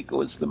you think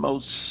was the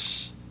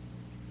most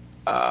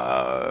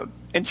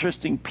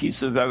interesting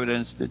piece of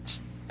evidence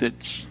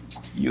that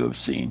you have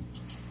seen?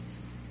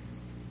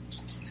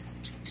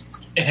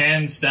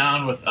 Hands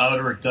down, without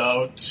a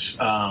doubt,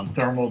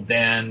 Thermal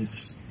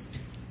Dan's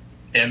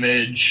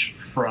image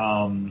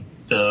from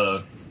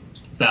the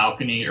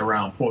balcony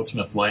around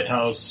Portsmouth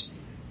Lighthouse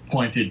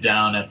pointed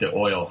down at the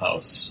oil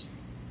house.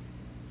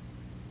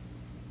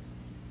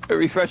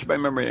 Refresh my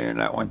memory on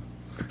that one.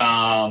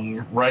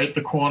 Right at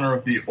the corner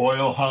of the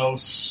oil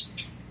house,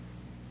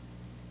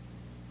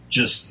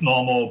 just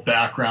normal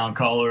background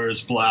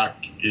colors.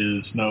 Black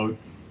is no...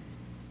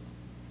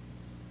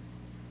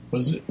 What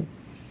is it?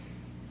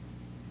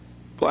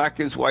 Black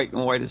is white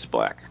and white is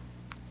black.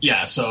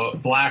 Yeah, so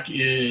black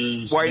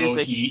is White no is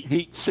a heat.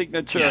 heat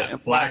signature. Yeah,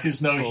 and black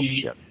is no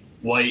heat. Yep.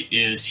 White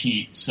is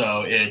heat.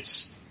 So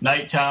it's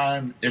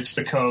nighttime, it's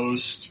the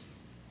coast,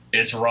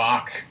 it's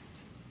rock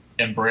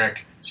and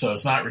brick, so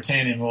it's not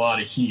retaining a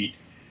lot of heat.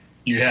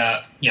 You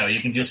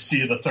can just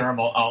see the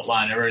thermal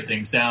outline,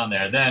 everything's down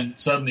there. Then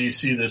suddenly you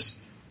see this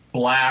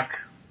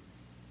black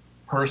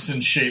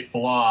person-shaped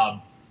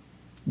blob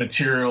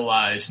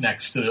materialize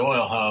next to the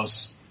oil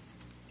house,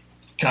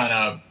 kind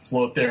of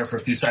float there for a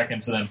few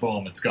seconds, and then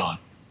boom, it's gone.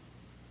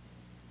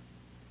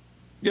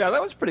 Yeah,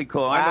 that was pretty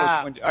cool.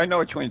 Wow. I know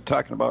which one you're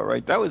talking about,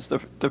 right? That was the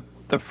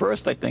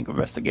first, I think,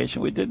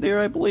 investigation we did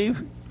there, I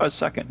believe. Or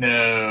second?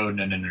 No.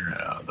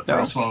 The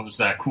first one was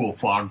that cool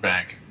fog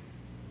bank.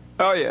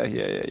 Oh,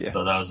 yeah.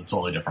 So that was a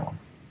totally different one.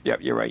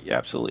 Yep, you're right. You're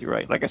absolutely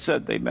right. Like I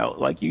said, they melt.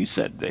 Like you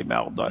said, they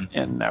melt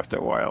in after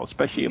a while,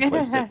 especially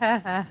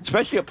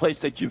a place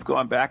that you've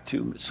gone back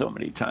to so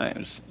many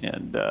times,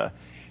 and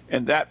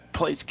that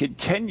place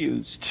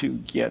continues to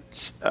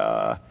get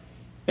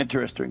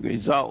interesting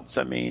results.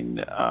 I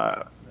mean,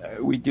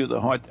 we do the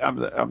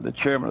I'm the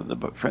chairman of the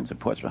Friends of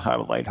Portsmouth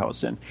Harbor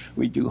Lighthouse, and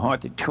we do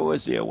haunted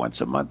tours there once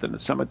a month in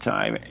the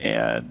summertime,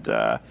 and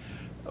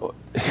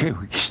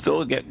we're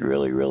still getting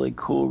really, really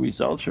cool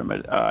results from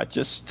it.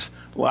 Just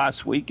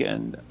last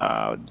weekend,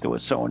 there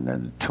was someone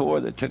in the tour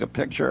that took a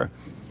picture,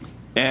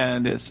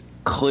 and this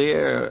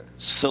clear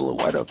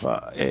silhouette of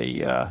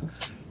a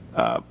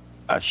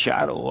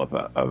shadow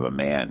of a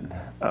man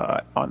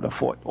on the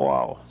fort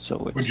wall. So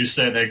would you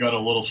say they got a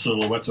little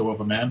silhouette of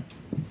a man?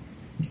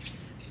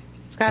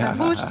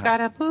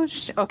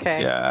 Scaramouche.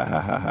 Okay.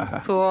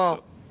 Yeah.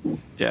 Cool.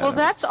 Yeah. Well,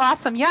 that's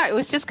awesome. Yeah, I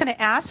was just going to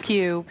ask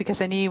you,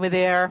 because I knew you were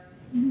there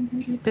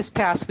this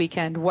past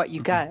weekend, what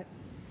you got.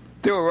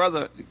 There were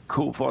other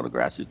cool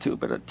photographs too,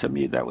 but to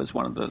me that was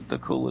one of the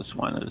coolest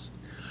ones.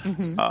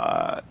 And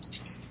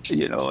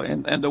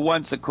the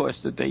ones, of course,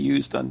 that they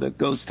used on the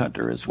Ghost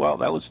Hunter as well.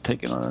 That was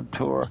taken on a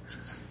tour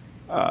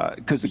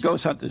because the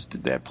Ghost Hunters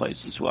did that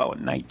place as well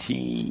in I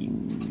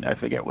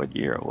forget what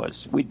year it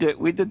was. We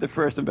did the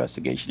first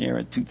investigation here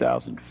in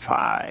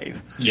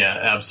 2005. Yeah,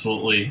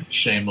 absolutely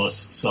shameless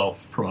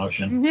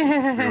self-promotion. We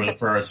were the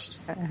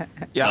first,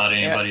 not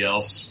anybody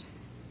else.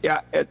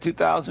 Yeah, at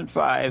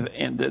 2005,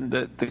 and then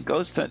the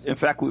Ghost Hunt. In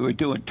fact, we were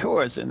doing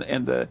tours,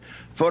 and the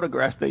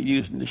photograph they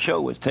used in the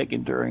show was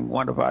taken during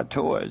one of our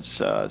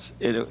tours.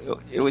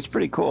 It was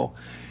pretty cool.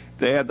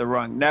 They had the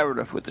wrong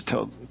narrative with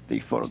the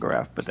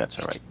photograph, but that's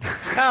all right.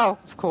 Oh,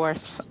 of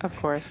course.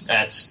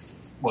 That's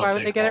what Why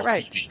would they get it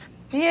right? TV.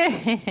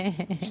 Yeah.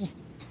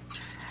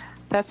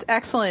 That's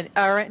excellent.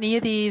 Are any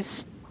of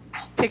these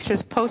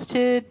pictures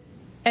posted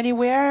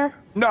anywhere?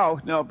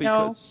 No,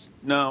 because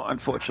no,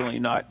 unfortunately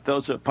not.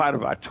 Those are part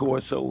of our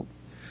tour, so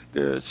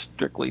they're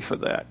strictly for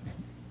that.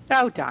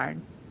 Oh,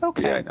 darn.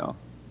 Okay. Yeah, I know.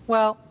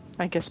 Well,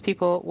 I guess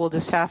people will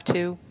just have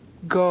to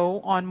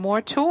go on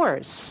more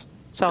tours.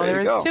 That's all there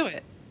is to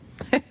it.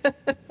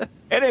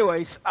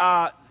 Anyways,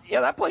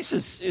 that place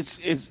is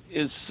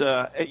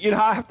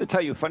I have to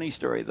tell you a funny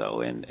story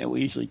though, and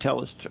we usually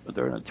tell this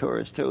during the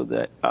tours too,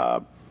 that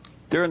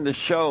during the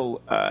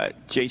show,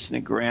 Jason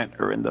and Grant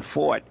are in the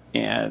fort,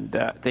 and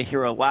they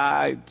hear a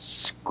loud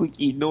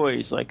squeaky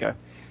noise, like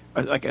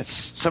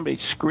somebody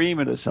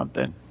screaming or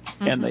something,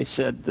 and they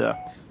said,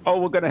 "Oh,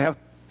 we're going to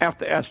have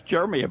to ask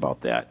Jeremy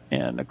about that."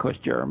 And of course,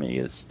 Jeremy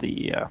is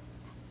the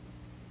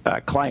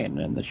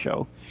client in the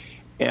show,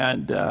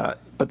 and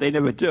but they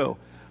never do.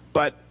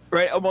 But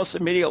right, almost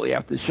immediately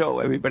after the show,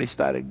 everybody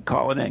started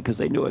calling in because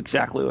they knew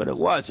exactly what it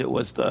was. It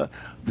was the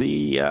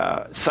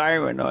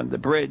siren on the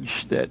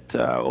bridge that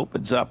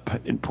opens up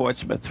in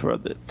Portsmouth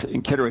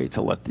in Kittery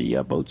to let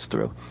the boats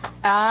through.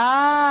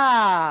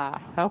 Ah,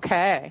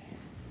 okay.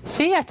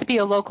 So you have to be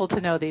a local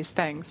to know these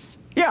things.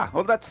 Yeah,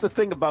 well, that's the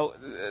thing about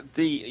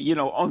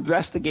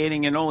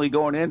investigating and only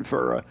going in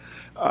for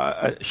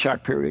a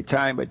short period of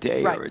time, a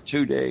day or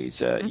 2 days.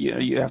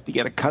 You have to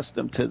get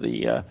accustomed to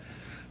the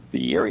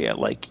area.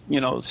 Like,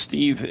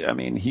 Steve, I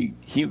mean, he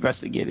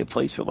investigated a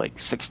place for like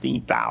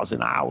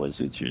 16,000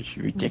 hours, which is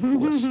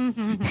ridiculous. I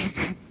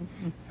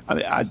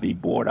mean, I'd be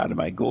bored out of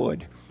my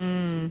gourd.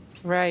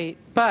 Right.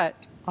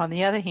 But on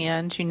the other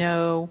hand, you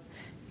know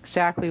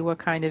exactly what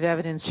kind of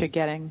evidence you're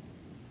getting.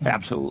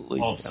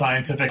 Absolutely. Well, it's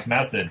scientific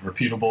method,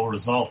 repeatable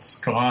results.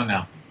 Come on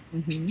now.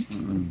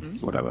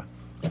 Whatever.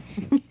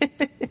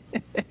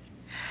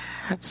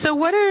 So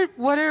what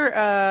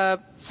are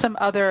some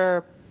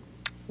other...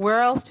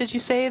 Where else did you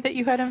say that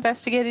you had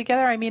investigated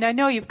together? I mean, I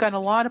know you've gone a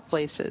lot of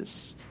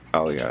places.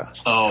 Oh, yeah.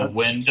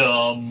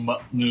 Wyndham,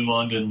 New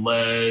London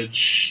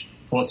Ledge,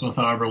 Portsmouth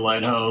Harbor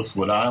Lighthouse,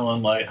 Wood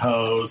Island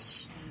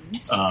Lighthouse,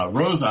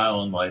 Rose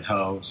Island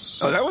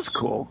Lighthouse. Oh, that was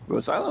cool.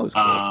 Rose Island was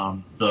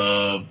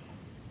cool.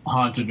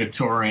 Haunted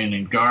Victorian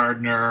in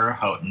Gardner,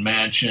 Houghton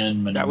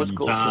Mansion, many, That was many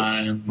cool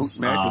times.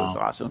 too. Mansion was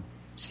awesome.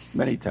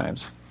 Many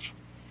times.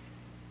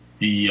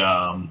 The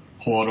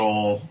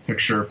Portal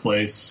Picture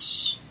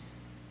Place.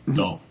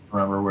 Don't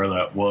remember where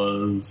that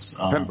was.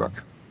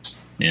 Pembroke.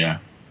 Yeah.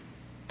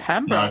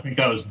 Pembroke. No, I think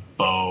that was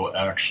Bow,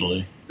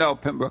 actually. No,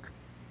 Pembroke.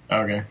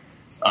 Okay.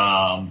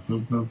 There's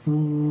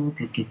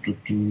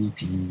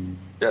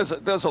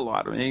a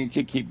lot. I mean, you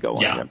can keep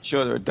going. Yeah. I'm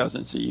sure there are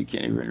dozens that you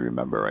can't even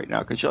remember right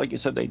now. Because, like you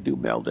said, they do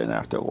meld in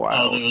after a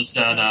while. There was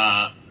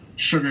that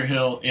Sugar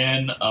Hill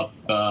Inn up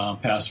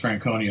past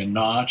Franconia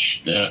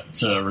Notch to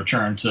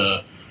return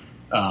to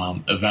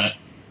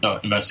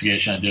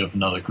investigation I did with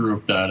another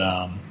group that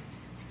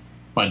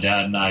my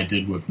dad and I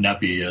did with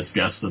Neppy as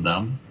guests of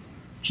them,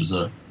 which is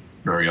a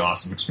very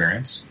awesome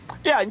experience.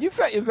 Yeah, and you've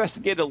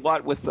investigated a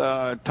lot with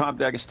Tom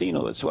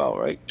D'Agostino as well,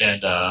 right?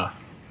 And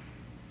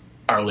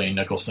Arlene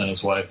Nicholson,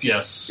 his wife.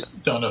 Yes,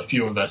 done a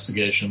few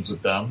investigations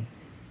with them.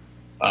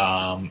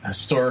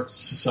 Historic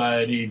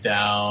Society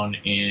down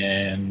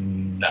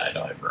in, I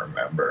don't even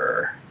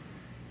remember.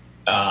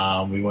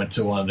 We went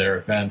to one of their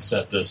events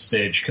at the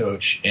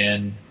Stagecoach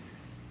Inn.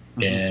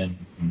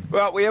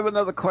 Well, we have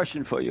another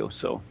question for you,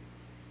 so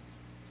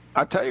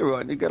I'll tell you,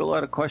 Ron, you got a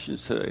lot of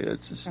questions today.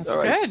 That's all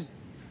right. Good.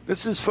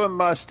 This is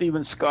from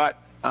Stephen Scott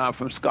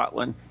from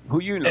Scotland,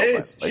 who you know.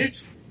 Hey,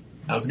 Steve.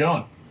 How's it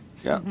going?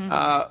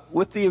 Yeah.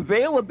 With the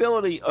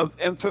availability of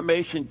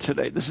information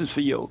today, this is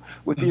for you.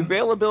 With the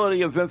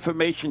availability of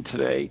information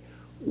today,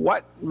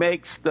 what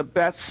makes the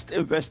best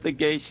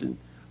investigation?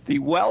 The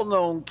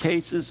well-known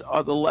cases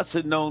or the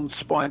lesser-known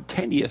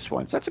spontaneous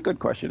ones? That's a good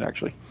question,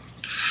 actually.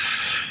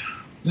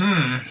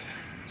 Yeah,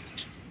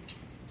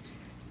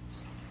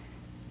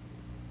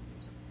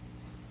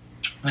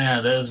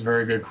 that is a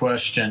very good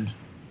question.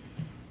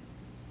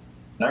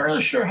 Not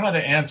really sure how to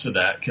answer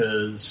that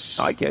because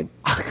I can.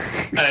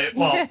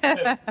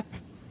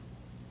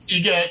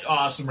 You get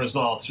awesome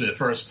results for the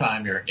first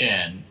time you're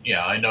in.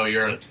 Yeah, I know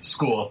your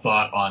school of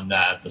thought on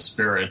that. The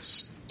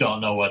spirits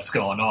don't know what's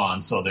going on,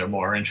 so they're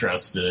more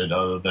interested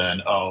other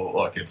than, oh,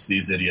 look, it's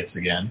these idiots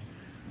again.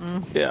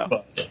 Yeah.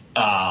 But,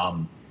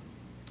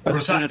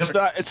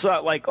 it's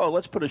not like, oh,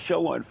 let's put a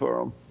show on for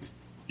them.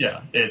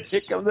 Yeah, it's...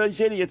 Here come those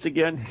idiots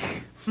again.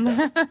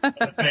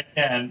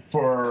 And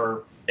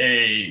for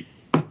a,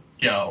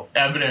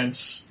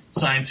 evidence,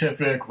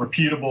 scientific,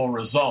 repeatable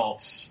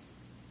results,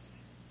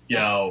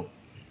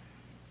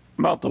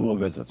 multiple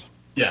visits.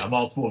 Yeah,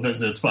 multiple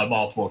visits by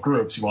multiple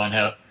groups. You want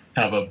to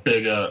have a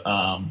bigger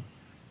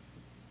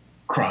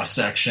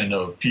cross-section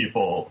of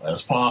people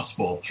as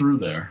possible through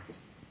there.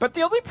 But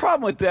the only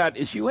problem with that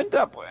is you end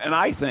up, and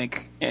I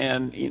think,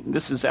 and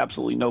this is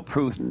absolutely no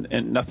proof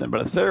and nothing but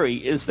a theory,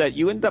 is that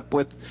you end up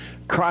with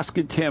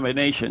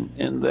cross-contamination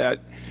in that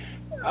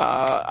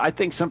I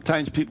think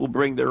sometimes people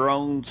bring their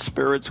own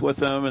spirits with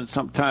them, and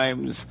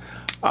sometimes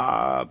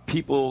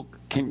people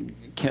can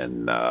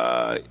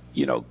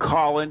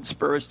call in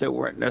spirits that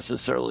weren't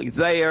necessarily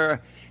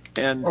there.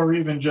 Or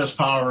even just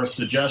power of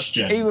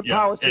suggestion. Even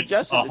power of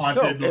suggestion. It's a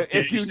haunted location.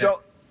 If you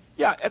know...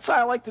 Yeah, that's why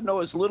I like to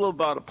know as little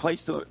about a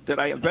place that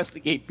I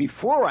investigate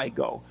before I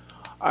go.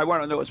 I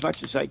want to know as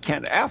much as I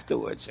can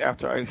afterwards,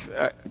 after I've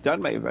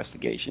done my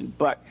investigation.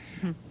 But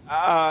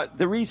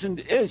the reason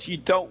is you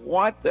don't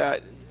want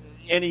that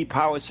any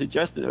power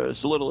suggested or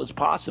as little as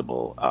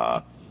possible.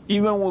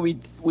 Even when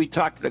we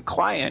talk to the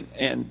client,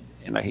 and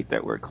I hate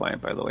that word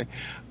client, by the way,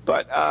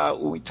 but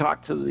when we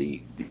talk to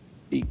the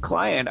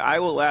client, I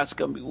will ask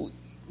them,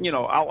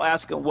 I'll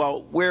ask them,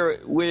 well, where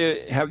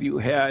have you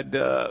had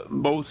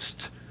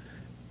most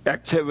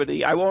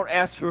activity? I won't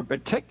ask for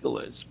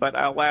particulars, but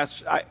I'll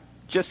ask,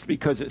 just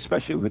because,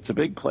 especially if it's a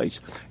big place,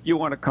 you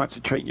want to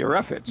concentrate your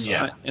efforts.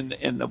 Yeah. And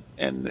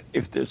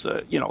if there's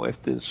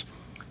if there's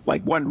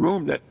like one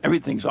room that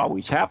everything's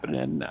always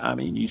happening, I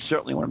mean, you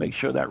certainly want to make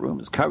sure that room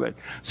is covered.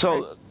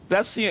 So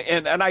that's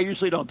and I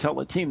usually don't tell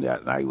the team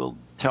that, and I will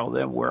tell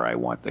them where I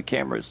want the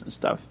cameras and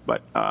stuff.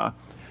 But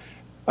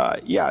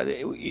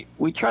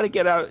we try to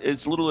get out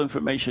as little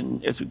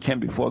information as we can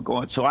before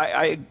going. So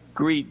I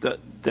agree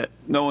that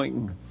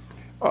knowing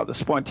the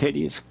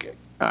spontaneous,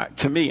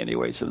 to me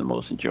anyways, are the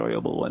most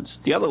enjoyable ones.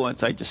 The other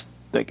ones, I just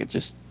think it's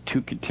just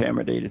too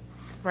contaminated.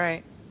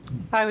 Right.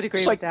 I would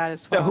agree with that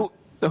as well.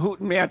 The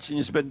Houghton Mansion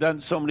has been done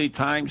so many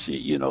times,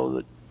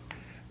 that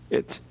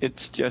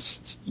it's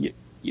just, you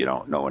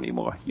don't know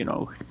anymore,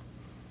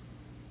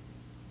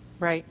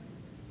 Right.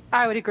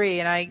 I would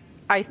agree. And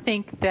I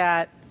think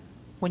that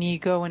when you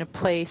go in a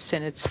place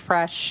and it's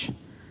fresh,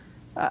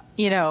 at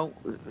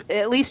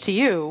least to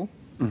you,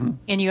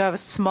 and you have a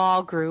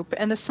small group,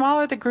 and the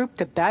smaller the group,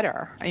 the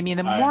better. I mean,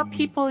 the more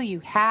people you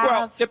have.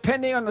 Well,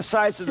 depending on the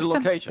size of the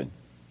location.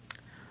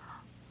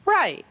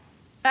 Right.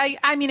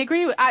 I mean,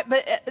 agree with,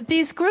 but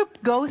these group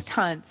ghost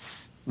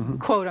hunts,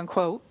 quote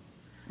unquote,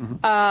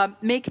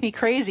 make me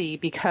crazy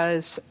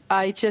because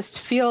I just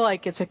feel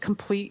like it's a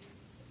complete,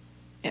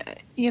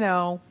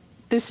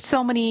 there's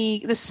so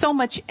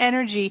much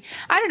energy.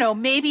 I don't know,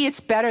 maybe it's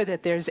better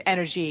that there's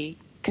energy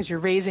because you're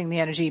raising the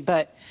energy,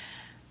 but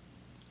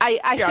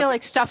I feel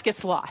like stuff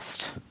gets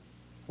lost.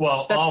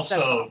 Well, That's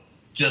all.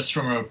 just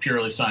from a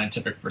purely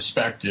scientific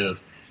perspective,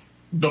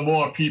 the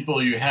more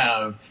people you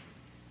have,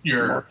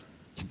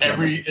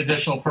 every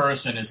additional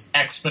person is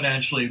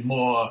exponentially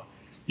more,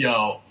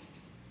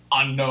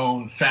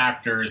 unknown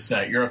factors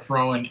that you're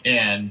throwing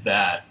in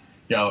that,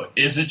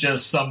 is it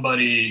just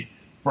somebody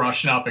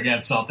brushing up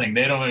against something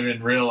they don't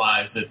even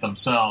realize it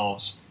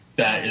themselves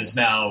that is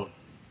now,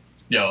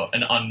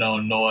 an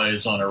unknown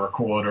noise on a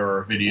recorder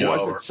or video.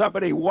 Was it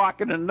somebody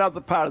walking in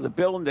another part of the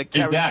building that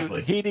carried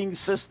through the heating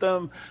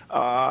system,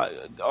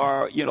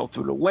 or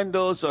through the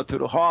windows or through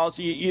the halls?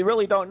 You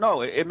really don't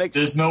know.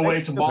 There's no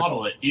way to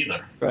model it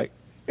either. Right.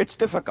 It's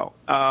difficult.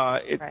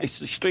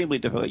 It's extremely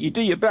difficult. You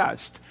do your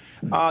best.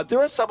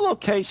 There are some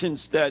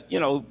locations that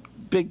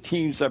big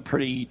teams are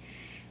pretty.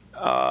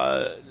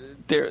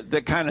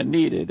 They're kind of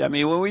needed. I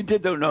mean, when we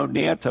did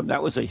Nantum,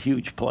 that was a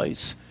huge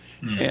place.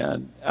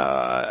 And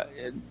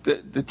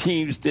the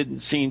teams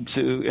didn't seem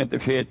to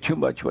interfere too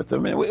much with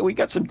them. And we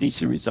got some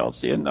decent results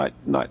there. Not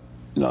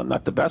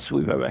the best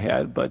we've ever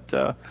had, but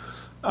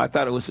I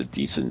thought it was a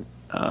decent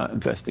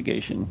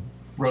investigation.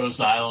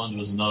 Rose Island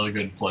was another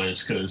good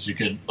place because you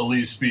could at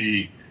least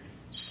be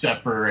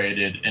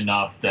separated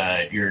enough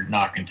that you're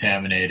not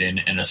contaminating,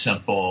 and a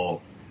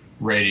simple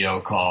radio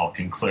call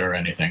can clear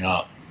anything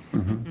up.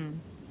 Mm-hmm.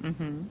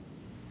 Mm-hmm.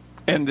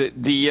 And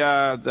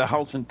the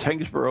house in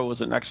Tingsboro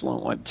was an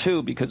excellent one,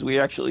 too, because we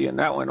actually, in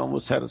that one,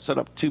 almost had to set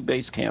up 2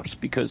 base camps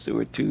because there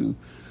were 2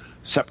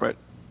 separate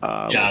the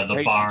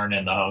locations. barn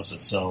and the house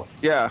itself.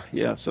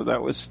 Yeah, so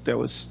that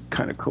was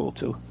kind of cool,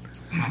 too.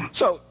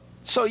 So,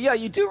 yeah,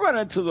 you do run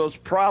into those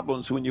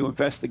problems when you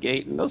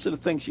investigate, and those are the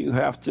things you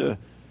have to,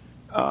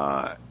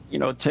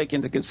 take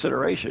into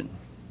consideration.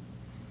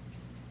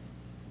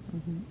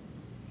 Mm-hmm.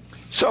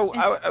 So,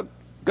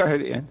 go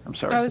ahead, Ann. I'm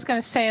sorry. I was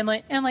going to say, and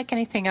like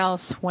anything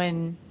else,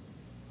 when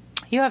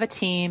you have a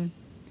team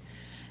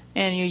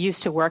and you're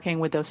used to working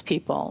with those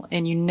people,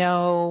 and you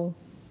know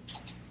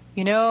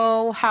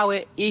how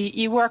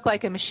you work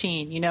like a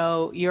machine.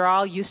 You're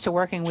all used to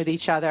working with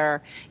each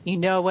other. You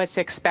know what's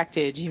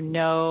expected. You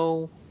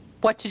know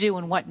what to do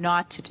and what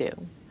not to do,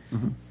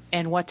 mm-hmm.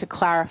 and what to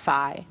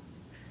clarify.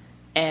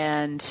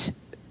 And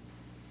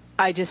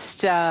I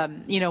just,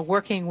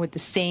 working with the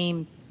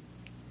same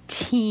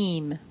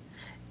team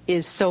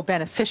is so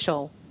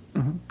beneficial,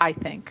 mm-hmm. I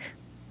think.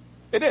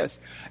 It is.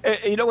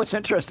 What's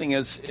interesting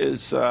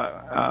is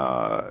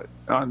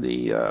on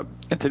the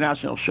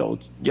international show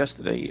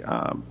yesterday,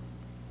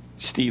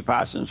 Steve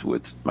Parsons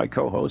with my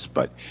co-host,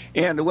 but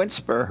Ann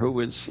Winsper, who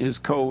is his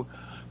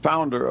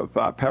co-founder of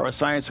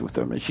Parascience with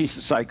him, and she's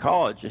a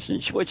psychologist,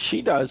 and what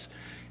she does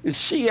is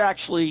she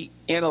actually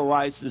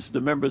analyzes the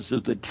members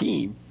of the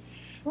team.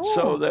 Ooh.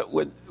 So that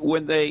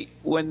when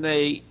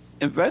they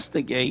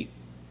investigate,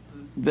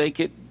 they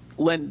could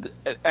lend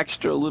an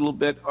extra little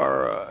bit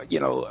or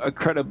a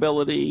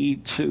credibility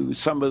to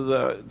some of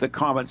the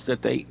comments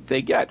that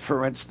they get.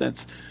 For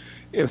instance,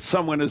 if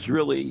someone is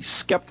really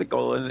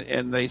skeptical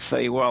and they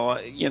say, well,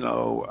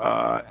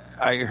 I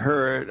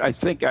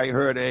think I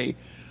heard a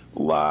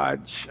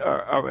large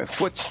or a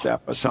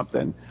footstep or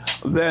something,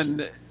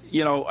 then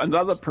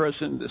another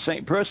person, the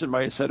same person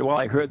might have said, well,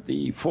 I heard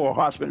the 4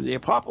 horsemen of the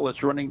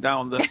apocalypse running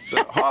down the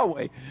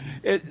hallway.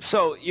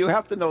 So you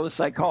have to know the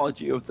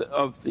psychology of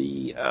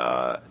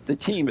the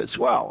team as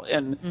well.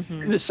 And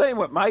mm-hmm. the same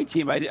with my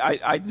team.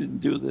 I didn't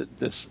do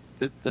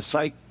the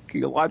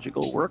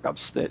psychological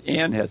workups that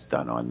Ann has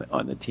done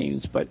on the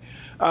teams. But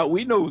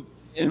we know,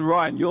 and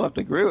Ron, you'll have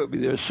to agree with me,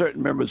 there are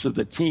certain members of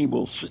the team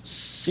will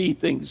see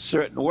things a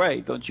certain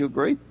way. Don't you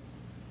agree?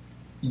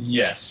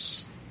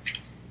 Yes.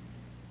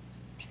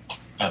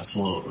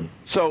 Absolutely.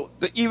 So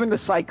even the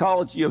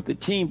psychology of the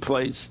team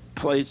plays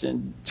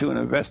into an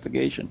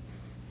investigation.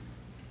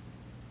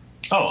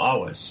 Oh,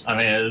 always. I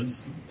mean,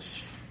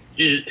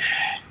 it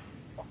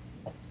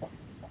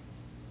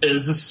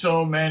is just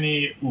so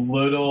many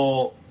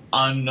little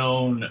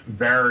unknown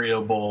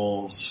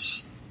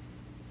variables.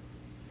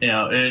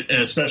 And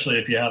especially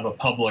if you have a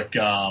public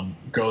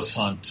ghost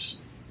hunt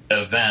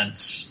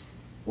event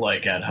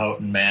like at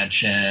Houghton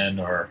Mansion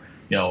or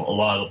a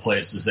lot of the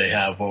places they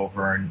have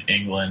over in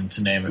England,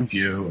 to name a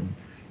few. And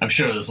I'm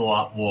sure there's a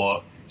lot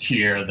more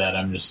here that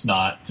I'm just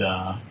not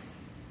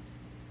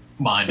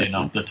minding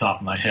off the top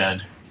of my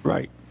head.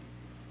 Right.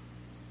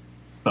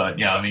 But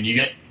you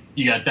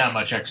got that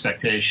much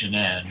expectation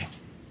in.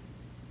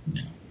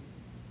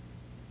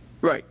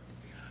 Right.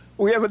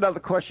 We have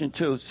another question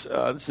too.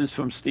 This is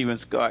from Stephen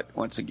Scott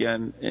once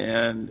again,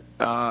 and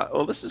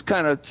this is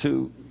kind of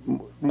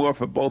more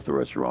for both of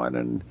us, Ron,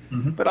 and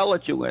mm-hmm. but I'll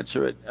let you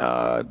answer it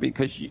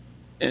because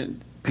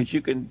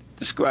you can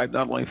describe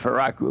not only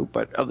for our group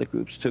but other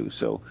groups too.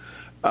 So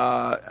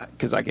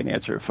because I can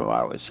answer it for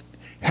ours.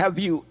 Have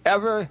you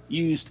ever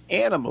used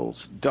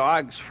animals,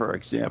 dogs, for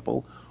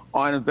example,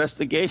 on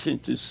investigation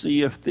to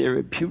see if their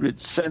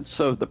imputed sense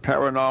of the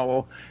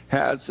paranormal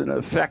has an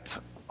effect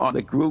on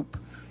the group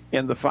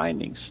and the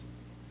findings?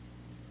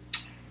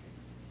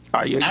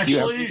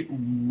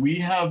 We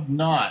have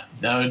not.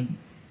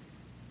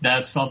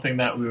 that's something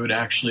that we would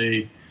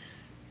actually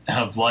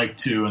have liked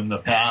to in the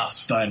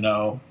past, I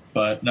know.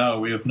 But no,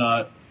 we have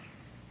not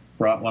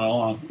brought one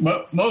along.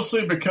 But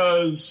mostly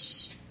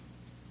because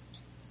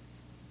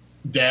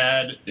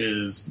Dad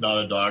is not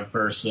a dog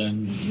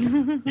person.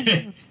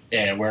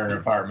 And we're in an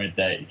apartment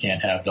that you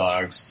can't have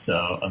dogs.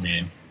 So, I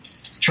mean,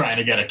 trying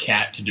to get a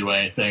cat to do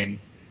anything,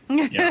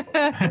 you know,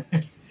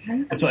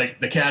 it's like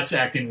the cat's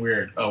acting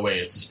weird. Oh,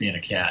 wait, it's just being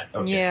a cat.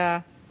 Okay.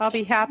 Yeah. I'll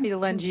be happy to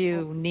lend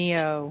you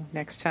Neo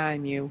next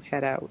time you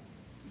head out.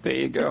 There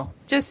you go.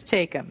 Just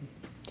take him.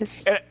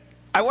 Just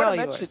I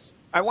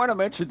want to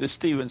mention to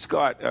Stephen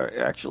Scott,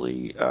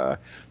 actually.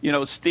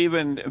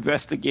 Stephen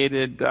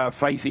investigated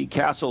Fyfie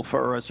Castle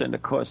for us, and,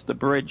 of course, the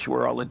bridge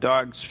where all the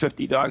dogs,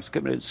 50 dogs,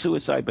 committed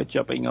suicide by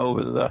jumping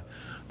over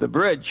the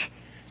bridge.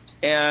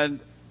 And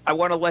I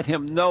want to let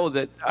him know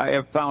that I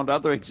have found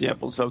other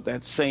examples of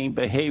that same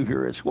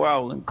behavior as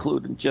well,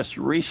 including just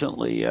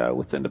recently,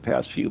 within the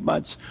past few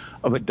months,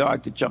 of a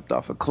dog that jumped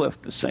off a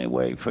cliff the same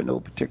way for no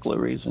particular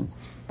reason.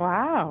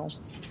 Wow.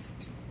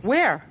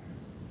 Where?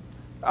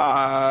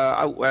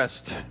 Out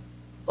west.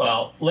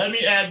 Well, let me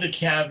add the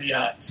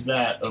caveat to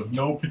that of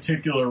no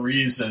particular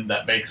reason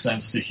that makes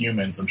sense to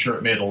humans. I'm sure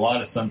it made a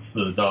lot of sense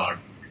to the dog.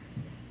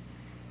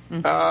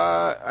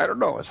 I don't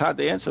know. It's hard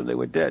to answer. They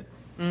were dead.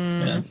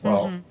 Yeah,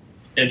 well,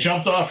 it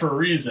jumped off for a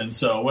reason,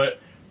 so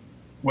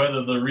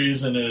whether the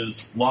reason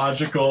is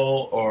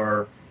logical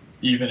or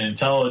even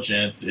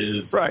intelligent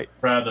is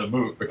rather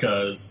moot,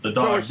 because the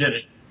dog did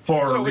it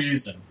for a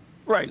reason.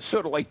 Right,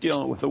 sort of like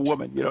dealing with a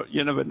woman.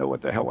 You never know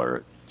what the hell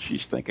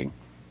she's thinking.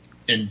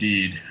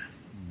 Indeed.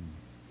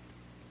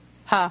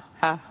 Ha,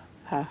 ha,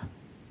 ha.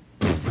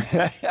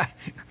 Ha.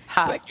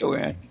 Thank you,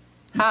 Ann.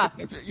 Ha.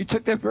 You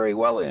took that very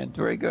well, Ann.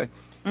 Very good.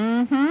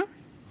 Mm-hmm.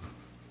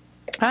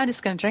 I'm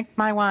just going to drink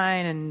my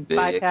wine and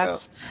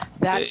bypass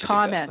that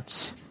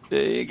comment.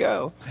 There you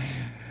go.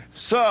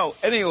 So,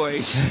 anyway,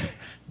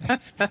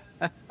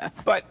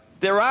 but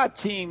there are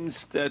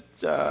teams that,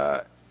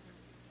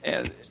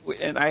 and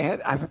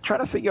I'm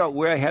trying to figure out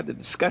where I had the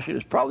discussion.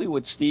 It's probably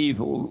with Steve,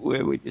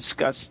 where we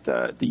discussed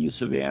the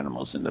use of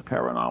animals in the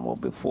paranormal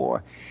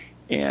before.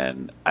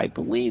 And I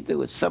believe there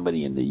was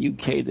somebody in the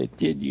UK that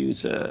did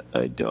use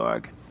a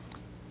dog.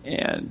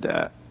 And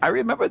I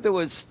remember there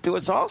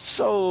was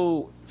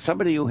also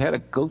somebody who had a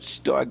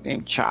ghost dog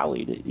named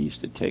Charlie that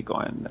used to take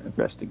on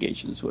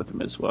investigations with him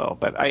as well.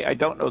 But I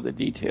don't know the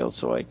details,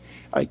 so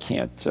I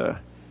can't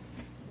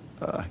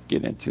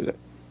get into it.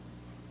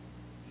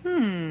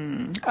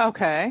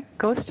 Okay.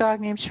 Ghost dog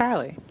named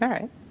Charlie. All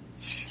right.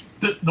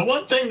 The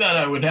one thing that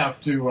I would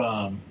have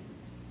to,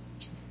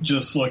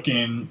 just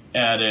looking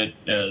at it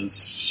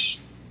as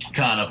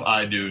kind of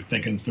I do,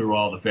 thinking through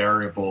all the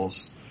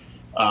variables,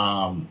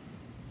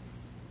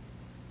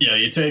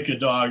 you take a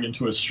dog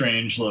into a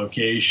strange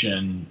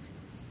location,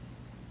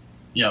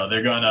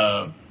 you're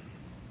gonna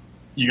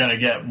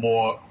get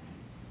a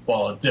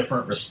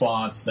different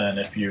response than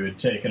if you had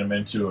taken them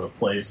into a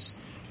place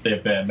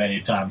they've been many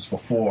times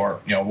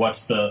before.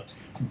 What's the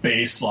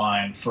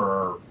baseline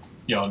for,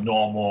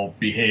 normal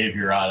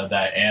behavior out of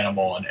that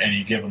animal in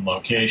any given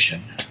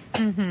location?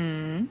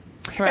 Mm-hmm.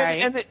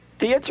 Right. And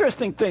the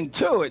interesting thing,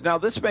 too, now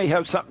this may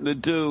have something to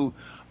do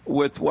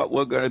with what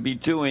we're going to be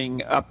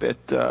doing up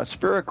at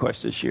Spirit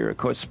Quest this year. Of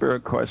course,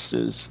 Spirit Quest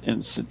is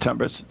in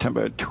September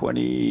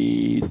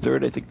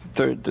 23rd, I think the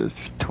 3rd to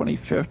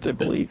 25th, I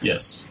believe.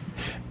 Yes.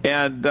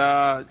 And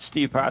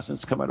Steve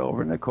Parsons coming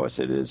over, and of course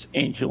it is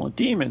Angel and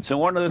Demons. And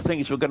one of the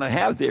things we're going to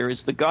have there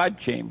is the God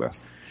Chamber.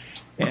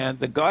 And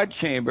the God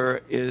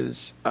Chamber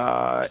is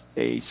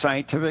a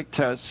scientific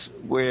test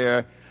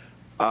where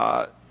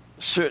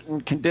certain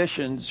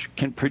conditions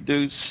can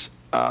produce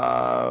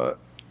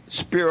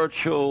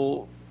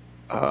spiritual,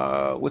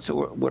 what's the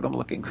word, what I'm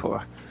looking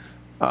for?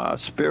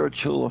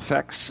 Spiritual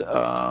effects.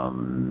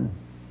 There's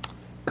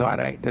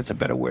a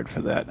better word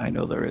for that. I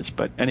know there is,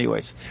 but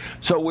anyways.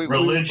 So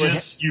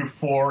religious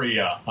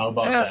euphoria. How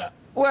about that?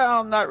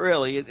 Well, not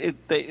really.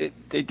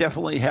 They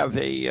definitely have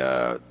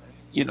a,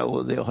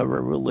 they'll have a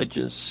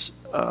religious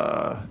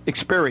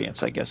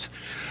experience, I guess.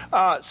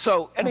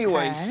 So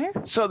anyways,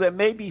 So there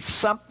may be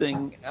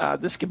something,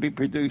 this can be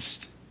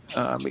produced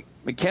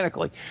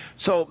mechanically.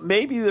 So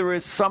maybe there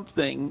is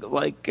something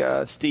like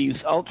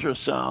Steve's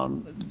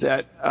ultrasound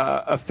that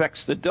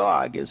affects the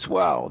dog as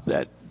well,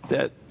 that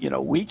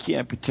we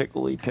can't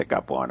particularly pick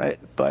up on it,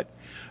 but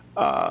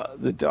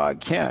the dog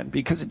can,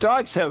 because the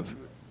dogs have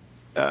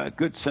a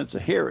good sense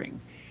of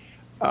hearing.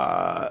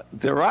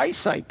 Their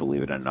eyesight,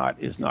 believe it or not,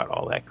 is not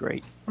all that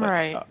great. But,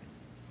 right.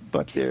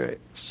 But their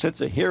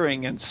sense of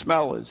hearing and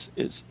smell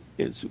is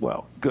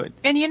well, good.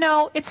 And,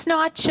 it's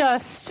not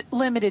just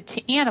limited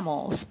to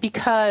animals,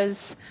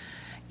 because,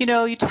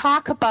 you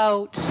talk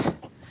about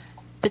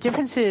the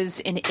differences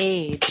in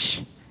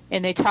age,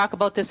 and they talk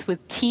about this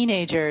with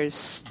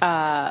teenagers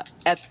at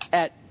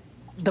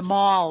the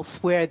malls,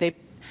 where they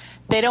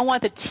don't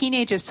want the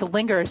teenagers to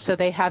linger, so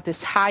they have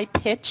this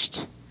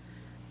high-pitched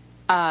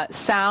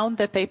sound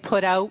that they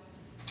put out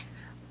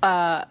It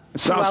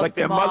sounds throughout like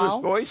their the mall.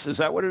 mother's voice. Is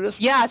that what it is?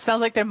 Yeah, it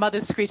sounds like their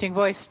mother's screeching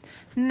voice.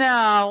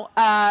 No,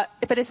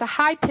 but it's a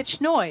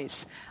high-pitched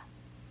noise.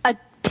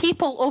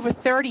 People over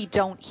 30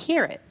 don't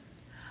hear it.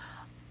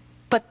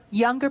 But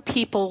younger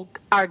people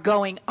are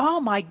going, oh,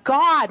 my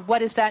God,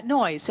 what is that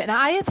noise? And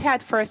I have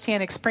had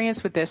firsthand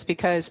experience with this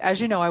because,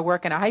 as you know, I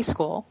work in a high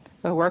school.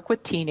 I work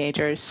with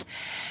teenagers.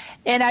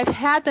 And I've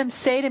had them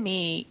say to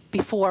me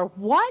before,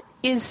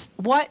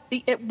 whatever,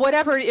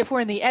 if we're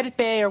in the edit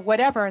bay or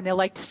whatever, and they're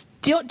like,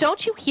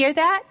 don't you hear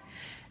that?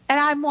 And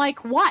I'm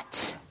like,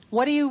 what?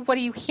 What are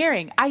you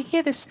hearing? I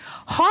hear this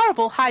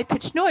horrible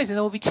high-pitched noise, and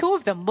there will be two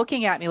of them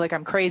looking at me like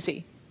I'm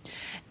crazy.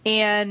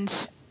 And,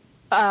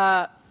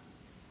 so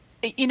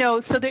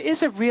there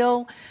is a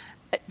real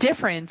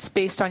difference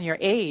based on your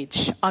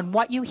age on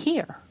what you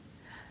hear.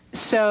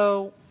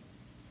 So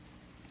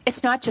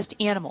it's not just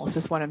animals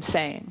is what I'm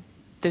saying.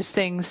 There's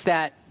things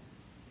that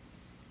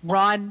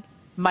Ron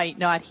might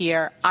not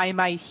hear, I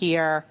might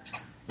hear,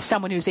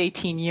 someone who's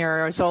 18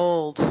 years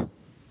old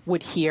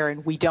would hear,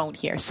 and we don't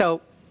hear.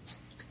 So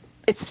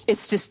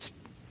it's just,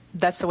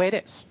 that's the way it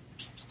is.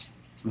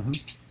 Mm-hmm.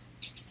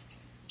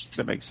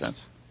 That makes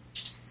sense.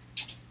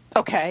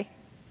 Okay.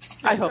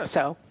 I hope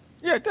so.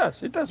 Yeah, it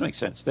does. It does make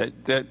sense that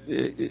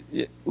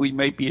we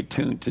may be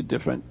attuned to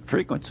different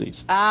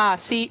frequencies.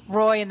 See,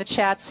 Roy in the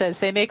chat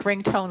says they make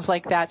ringtones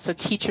like that so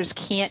teachers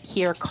can't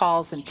hear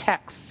calls and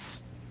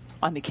texts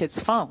on the kids'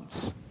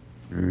 phones.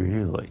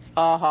 Really?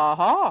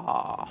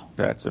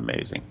 That's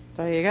amazing.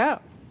 There you go.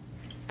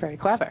 Very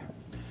clever.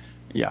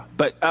 Yeah,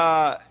 but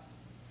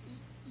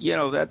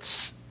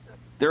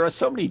there are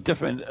so many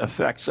different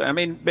effects. I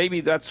mean,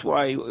 maybe that's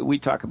why we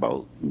talk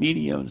about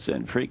mediums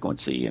and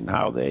frequency and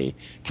how they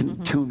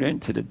can tune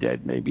into the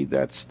dead. Maybe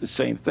that's the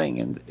same thing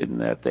in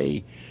that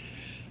they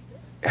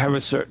have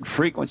a certain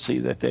frequency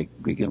that they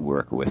can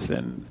work with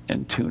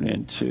and tune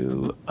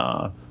into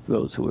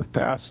those who have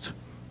passed.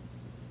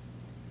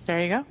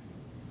 There you go.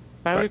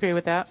 I would agree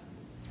with that.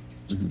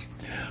 Mm-hmm.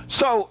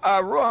 So,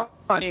 Ron,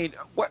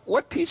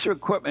 what piece of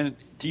equipment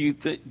do you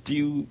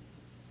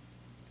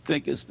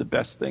think is the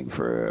best thing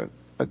for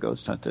a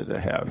ghost hunter to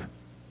have?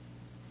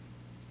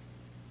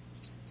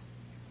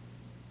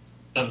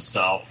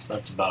 Themselves.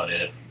 That's about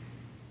it.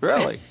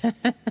 Really?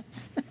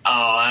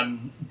 I've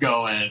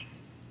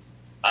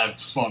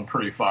swung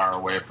pretty far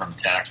away from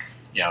tech,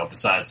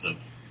 besides the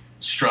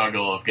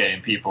struggle of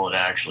getting people to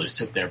actually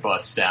sit their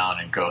butts down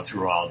and go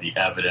through all the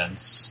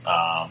evidence.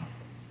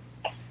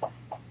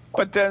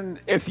 But then,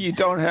 if you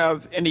don't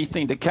have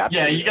anything to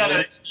capture,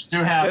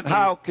 then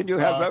how can you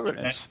have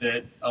evidence?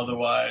 It.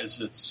 Otherwise,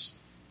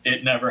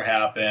 it never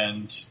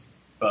happened.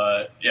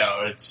 But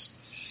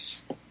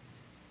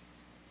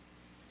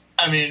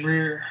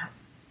we're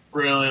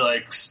really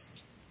like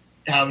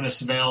having a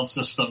surveillance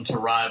system to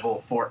rival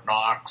Fort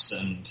Knox,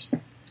 and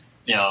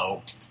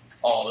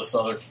all this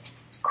other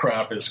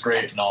crap is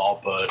great and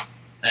all, but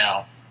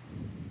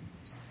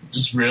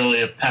just really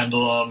a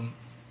pendulum,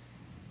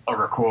 a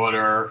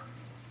recorder,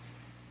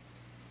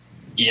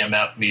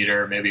 EMF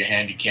meter, maybe a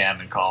handy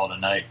cam, and call it a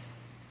night.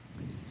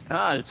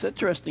 It's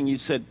interesting you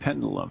said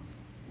pendulum.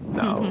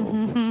 No.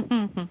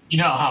 You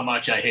know how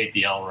much I hate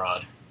the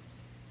L-Rod.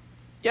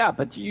 Yeah,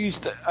 but you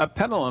used a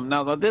pendulum.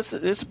 Now, this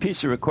is a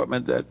piece of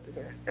equipment that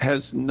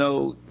has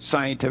no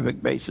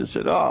scientific basis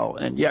at all,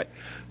 and yet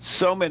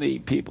so many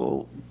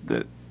people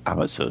that I'm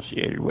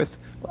associated with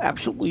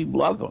absolutely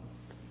love them.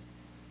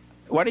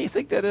 Why do you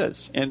think that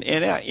is? And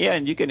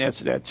you can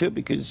answer that too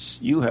because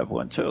you have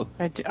one too.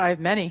 I have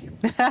many.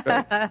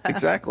 Right.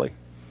 Exactly.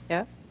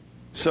 Yeah.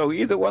 So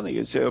either one of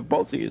you,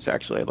 both of you,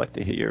 actually, I'd like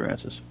to hear your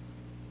answers.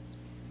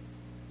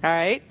 All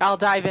right, I'll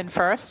dive in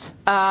first.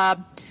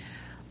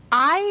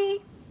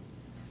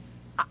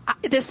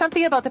 There's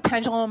something about the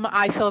pendulum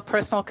I feel a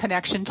personal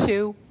connection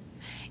to,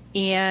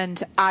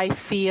 and I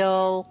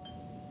feel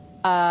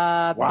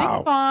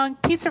Bing bong,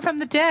 pizza from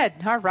the dead.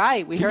 All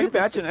right, we heard. Can you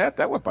imagine that?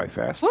 That went by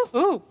fast.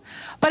 Woo-hoo.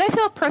 But I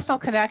feel a personal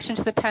connection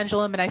to the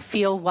pendulum, and I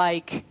feel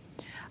like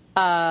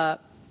that's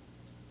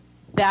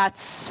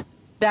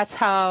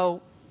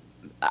how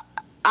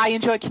I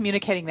enjoy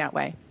communicating that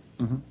way.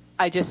 Mm-hmm.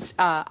 I just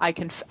I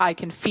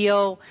can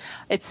feel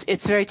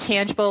it's very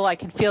tangible. I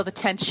can feel the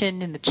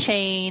tension in the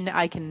chain.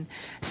 I can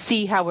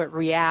see how it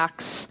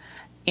reacts,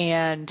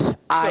 and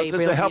I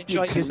really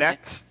enjoy using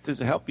it.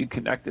 Does it help you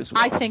connect as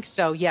well? I think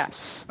so.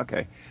 Yes.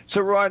 Okay. So,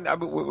 Ron,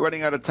 we're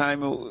running out of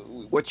time.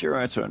 What's your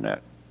answer on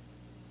that?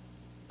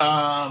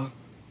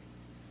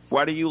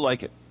 Why do you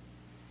like it?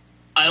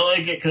 I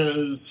like it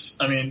because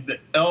the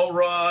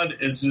L-Rod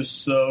is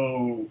just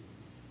so.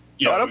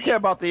 I don't care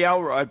about the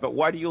L-Rod, but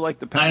why do you like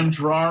the pendulum? I'm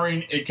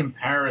drawing a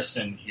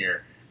comparison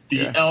here.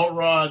 The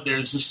L-Rod,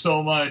 there's just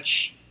so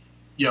much,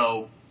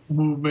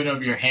 movement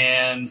of your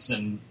hands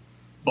and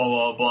blah,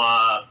 blah,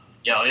 blah.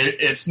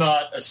 It's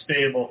not a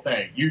stable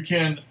thing. You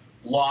can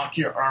lock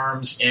your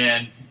arms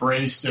in,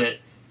 brace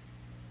it.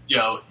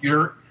 You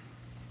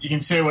can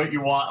say what you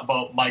want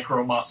about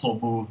micro muscle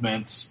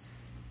movements.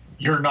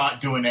 You're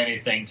not doing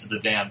anything to the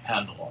damn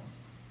pendulum.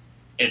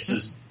 It's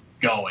just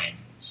going.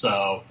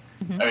 So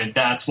I mean,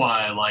 that's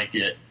why I like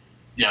it.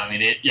 Yeah, I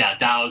mean,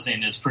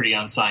 dowsing is pretty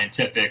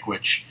unscientific,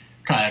 which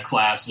kind of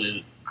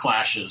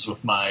clashes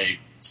with my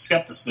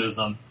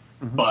skepticism,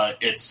 but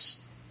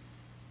it's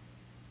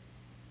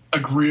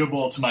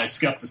agreeable to my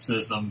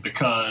skepticism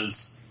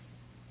because,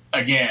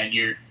 again,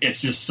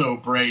 it's just so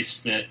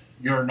braced that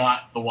you're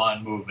not the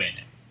one moving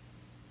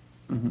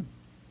it.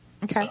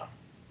 Okay. So.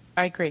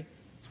 I agree.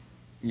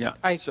 Yeah.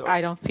 I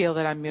don't feel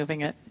that I'm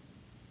moving it.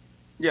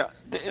 Yeah,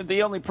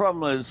 the only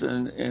problem is,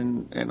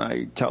 and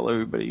I tell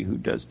everybody who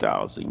does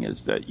dowsing,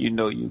 is that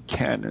you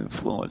can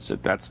influence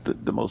it. That's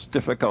the most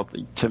difficult,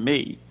 to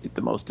me,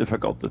 the most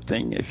difficult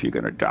thing if you're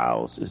going to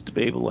dowse is to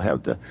be able to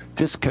have the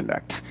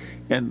disconnect,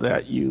 and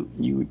that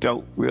you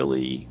don't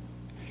really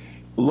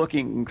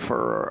looking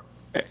for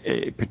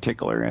a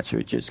particular answer.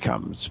 It just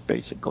comes,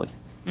 basically.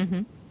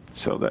 Mm-hmm.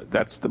 So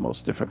that's the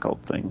most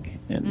difficult thing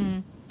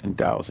in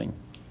dowsing.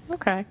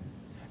 Okay.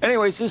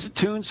 Anyways, this is a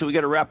tune, so we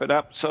got to wrap it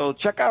up. So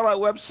check out our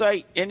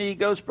website,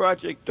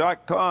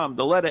 neghostproject.com.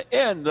 The letter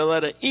N, the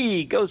letter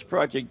E,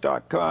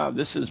 ghostproject.com.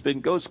 This has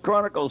been Ghost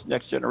Chronicles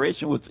Next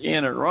Generation with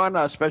Ann and Ron.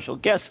 Our special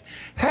guest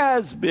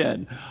has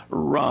been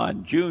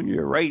Ron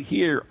Jr. right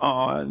here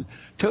on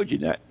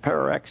TogiNet,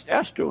 Parax,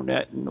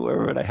 Astronet, and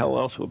wherever the hell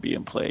else will be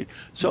played.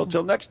 So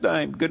till next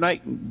time, good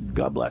night and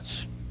God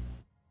bless.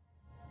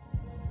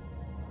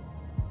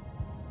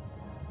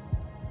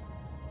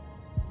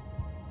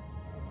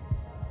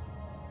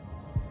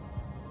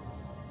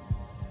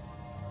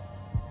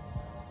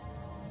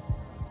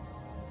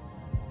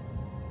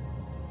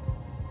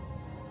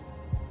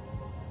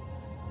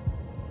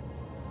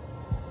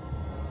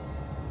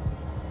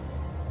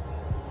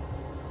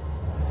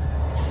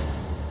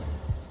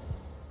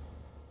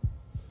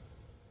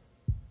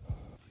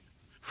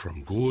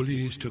 From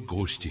ghoulies to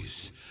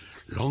ghosties,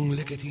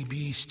 long-leggedy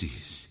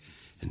beasties,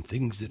 and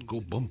things that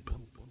go bump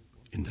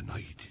in the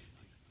night.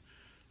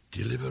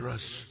 Deliver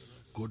us,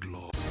 good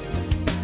Lord.